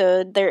filler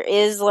episode. There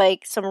is,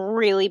 like, some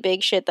really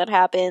big shit that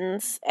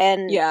happens.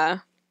 And yeah.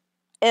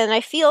 And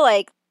I feel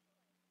like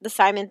the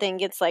Simon thing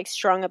gets, like,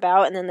 strung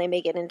about, and then they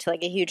make it into,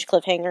 like, a huge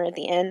cliffhanger at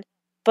the end.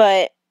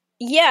 But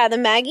yeah, the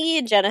Maggie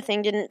and Jenna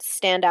thing didn't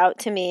stand out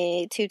to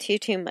me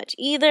too much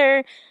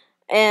either.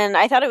 And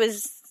I thought it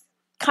was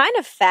kind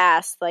of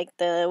fast, like,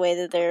 the way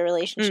that their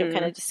relationship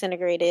kind of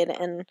disintegrated.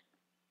 And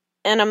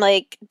I'm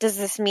like, does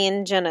this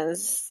mean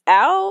Jenna's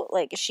out?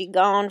 Like, is she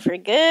gone for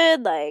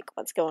good? Like,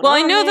 what's going on? Well,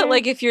 I know there? that,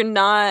 like, if you're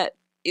not,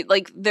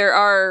 like, there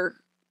are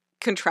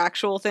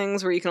contractual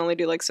things where you can only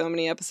do, like, so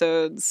many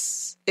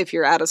episodes if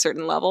you're at a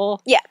certain level.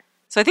 Yeah.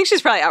 So I think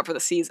she's probably out for the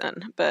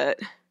season, but...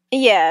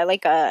 Yeah,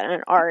 like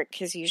an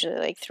arc is usually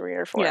like 3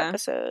 or 4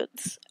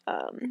 episodes.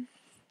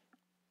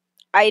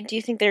 I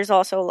do think there's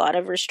also a lot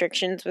of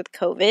restrictions with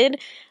COVID.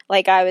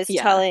 Like I was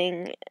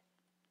saying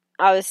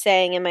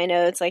in my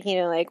notes, like, you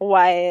know, like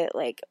why,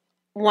 like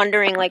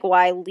wondering like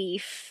why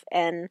Leaf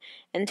and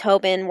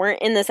Tobin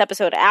weren't in this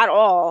episode at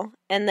all,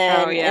 and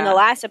then in the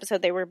last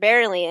episode they were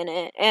barely in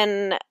it,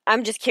 and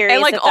I'm just curious.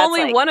 And like if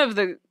only that's, one of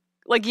the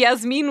like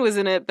Yasmin was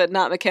in it, but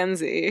not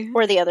Mackenzie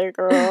or the other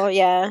girl,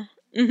 yeah.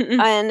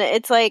 And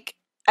it's like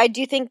I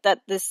do think that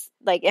this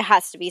like it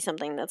has to be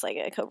something that's like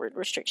a covert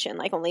restriction.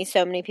 Like only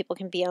so many people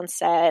can be on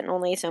set, and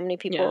only so many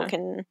people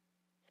can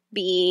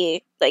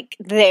be like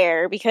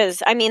there,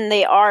 because I mean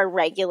they are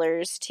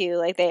regulars too.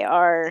 Like they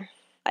are.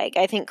 Like,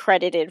 I think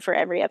credited for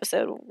every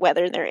episode,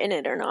 whether they're in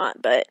it or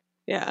not. But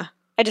yeah,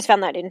 I just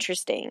found that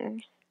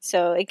interesting.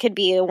 So it could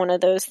be one of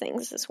those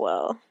things as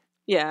well.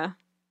 Yeah.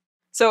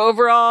 So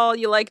overall,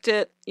 you liked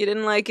it? You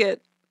didn't like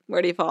it?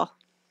 Where do you fall?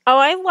 Oh,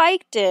 I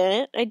liked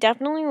it. I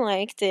definitely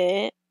liked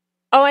it.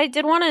 Oh, I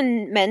did want to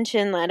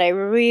mention that I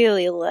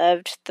really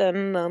loved the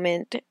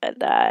moment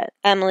that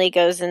Emily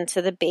goes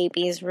into the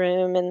baby's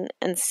room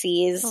and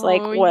sees,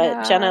 like,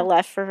 what Jenna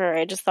left for her.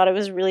 I just thought it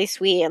was really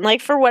sweet. And, like,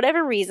 for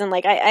whatever reason,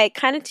 like, I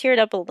kind of teared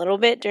up a little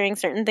bit during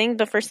certain things,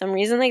 but for some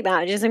reason, like,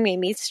 that just made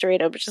me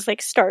straight up just,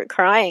 like, start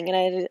crying.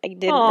 And I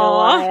didn't know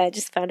why. I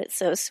just found it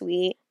so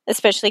sweet.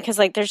 Especially because,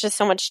 like, there's just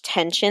so much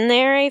tension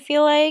there, I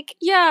feel like.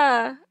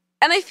 Yeah.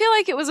 And I feel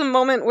like it was a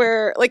moment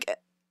where, like,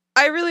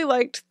 I really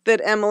liked that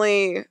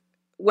Emily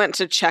went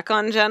to check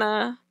on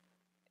Jenna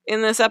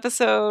in this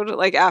episode,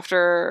 like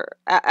after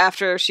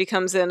she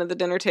comes in at the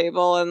dinner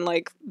table and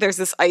like there's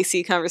this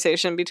icy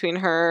conversation between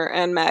her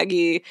and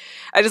Maggie.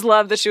 I just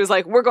love that she was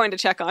like, we're going to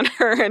check on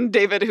her, and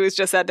David, who's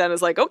just sat down,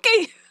 is like,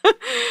 okay.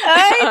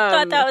 I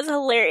thought that was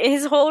hilarious.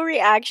 His whole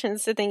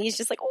reactions to things, he's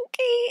just like,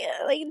 okay,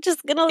 like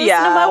just gonna listen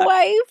to my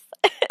wife.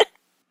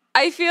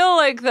 I feel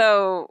like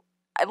though,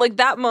 like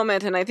that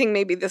moment, and I think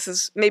maybe this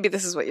is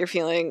what you're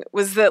feeling,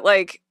 was that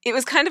like it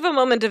was kind of a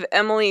moment of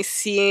Emily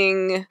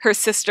seeing her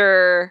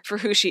sister for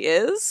who she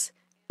is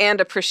and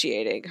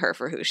appreciating her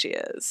for who she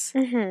is.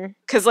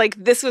 Because like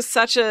this was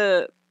such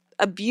a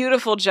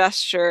beautiful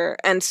gesture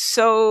and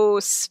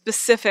so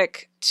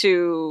specific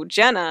to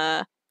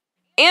Jenna,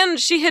 and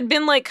she had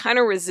been like kind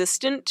of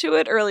resistant to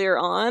it earlier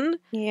on.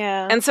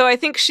 Yeah. And so I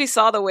think she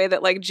saw the way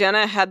that like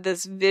Jenna had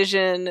this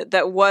vision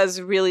that was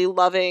really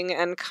loving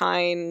and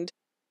kind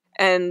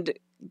and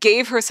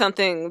gave her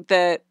something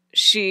that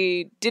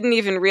she didn't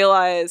even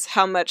realize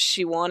how much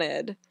she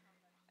wanted.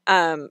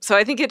 So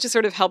I think it just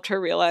sort of helped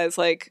her realize,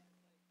 like,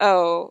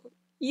 oh,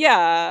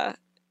 yeah,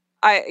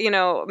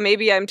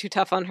 maybe I'm too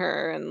tough on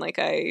her, and, like,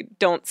 I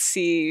don't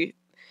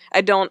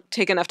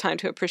take enough time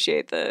to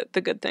appreciate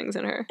the good things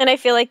in her. And I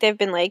feel like they've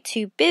been, like,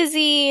 too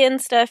busy and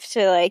stuff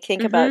to, like,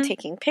 think about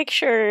taking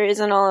pictures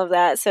and all of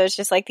that. So it's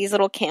just, like, these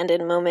little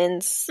candid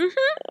moments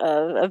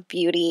of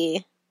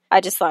beauty. I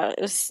just thought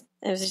it was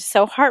just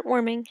so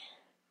heartwarming.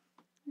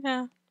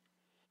 Yeah.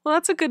 Well,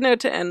 that's a good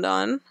note to end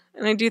on.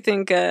 And I do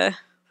think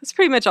that's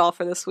pretty much all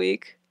for this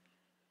week.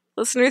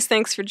 Listeners,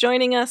 thanks for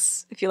joining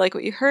us. If you like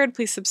what you heard,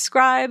 please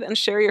subscribe and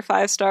share your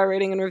 5-star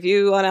rating and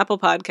review on Apple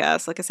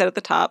Podcasts, like I said at the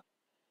top.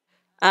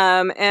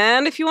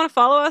 And if you want to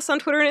follow us on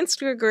Twitter and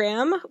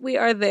Instagram, we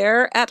are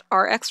there at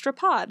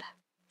rextrapod.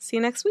 See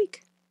you next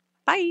week.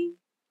 Bye.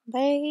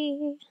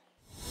 Bye.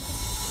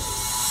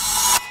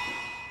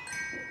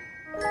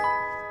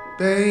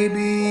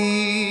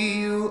 Baby,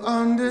 you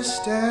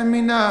understand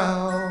me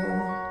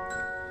now.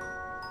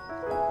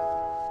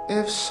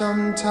 If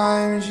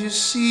sometimes you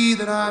see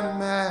that I'm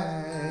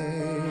mad,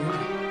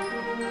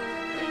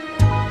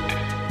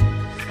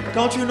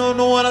 don't you know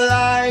no one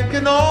alive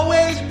can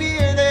always be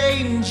an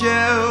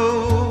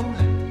angel?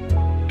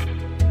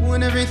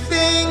 When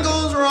everything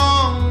goes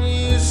wrong,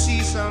 you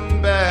see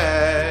some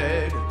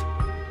bad.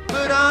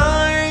 But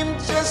I'm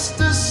just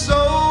a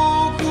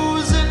soul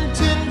whose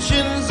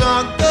intentions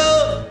are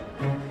good.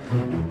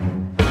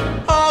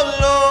 Oh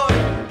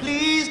Lord,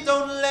 please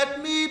don't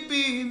let me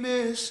be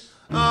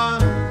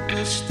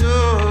misunderstood.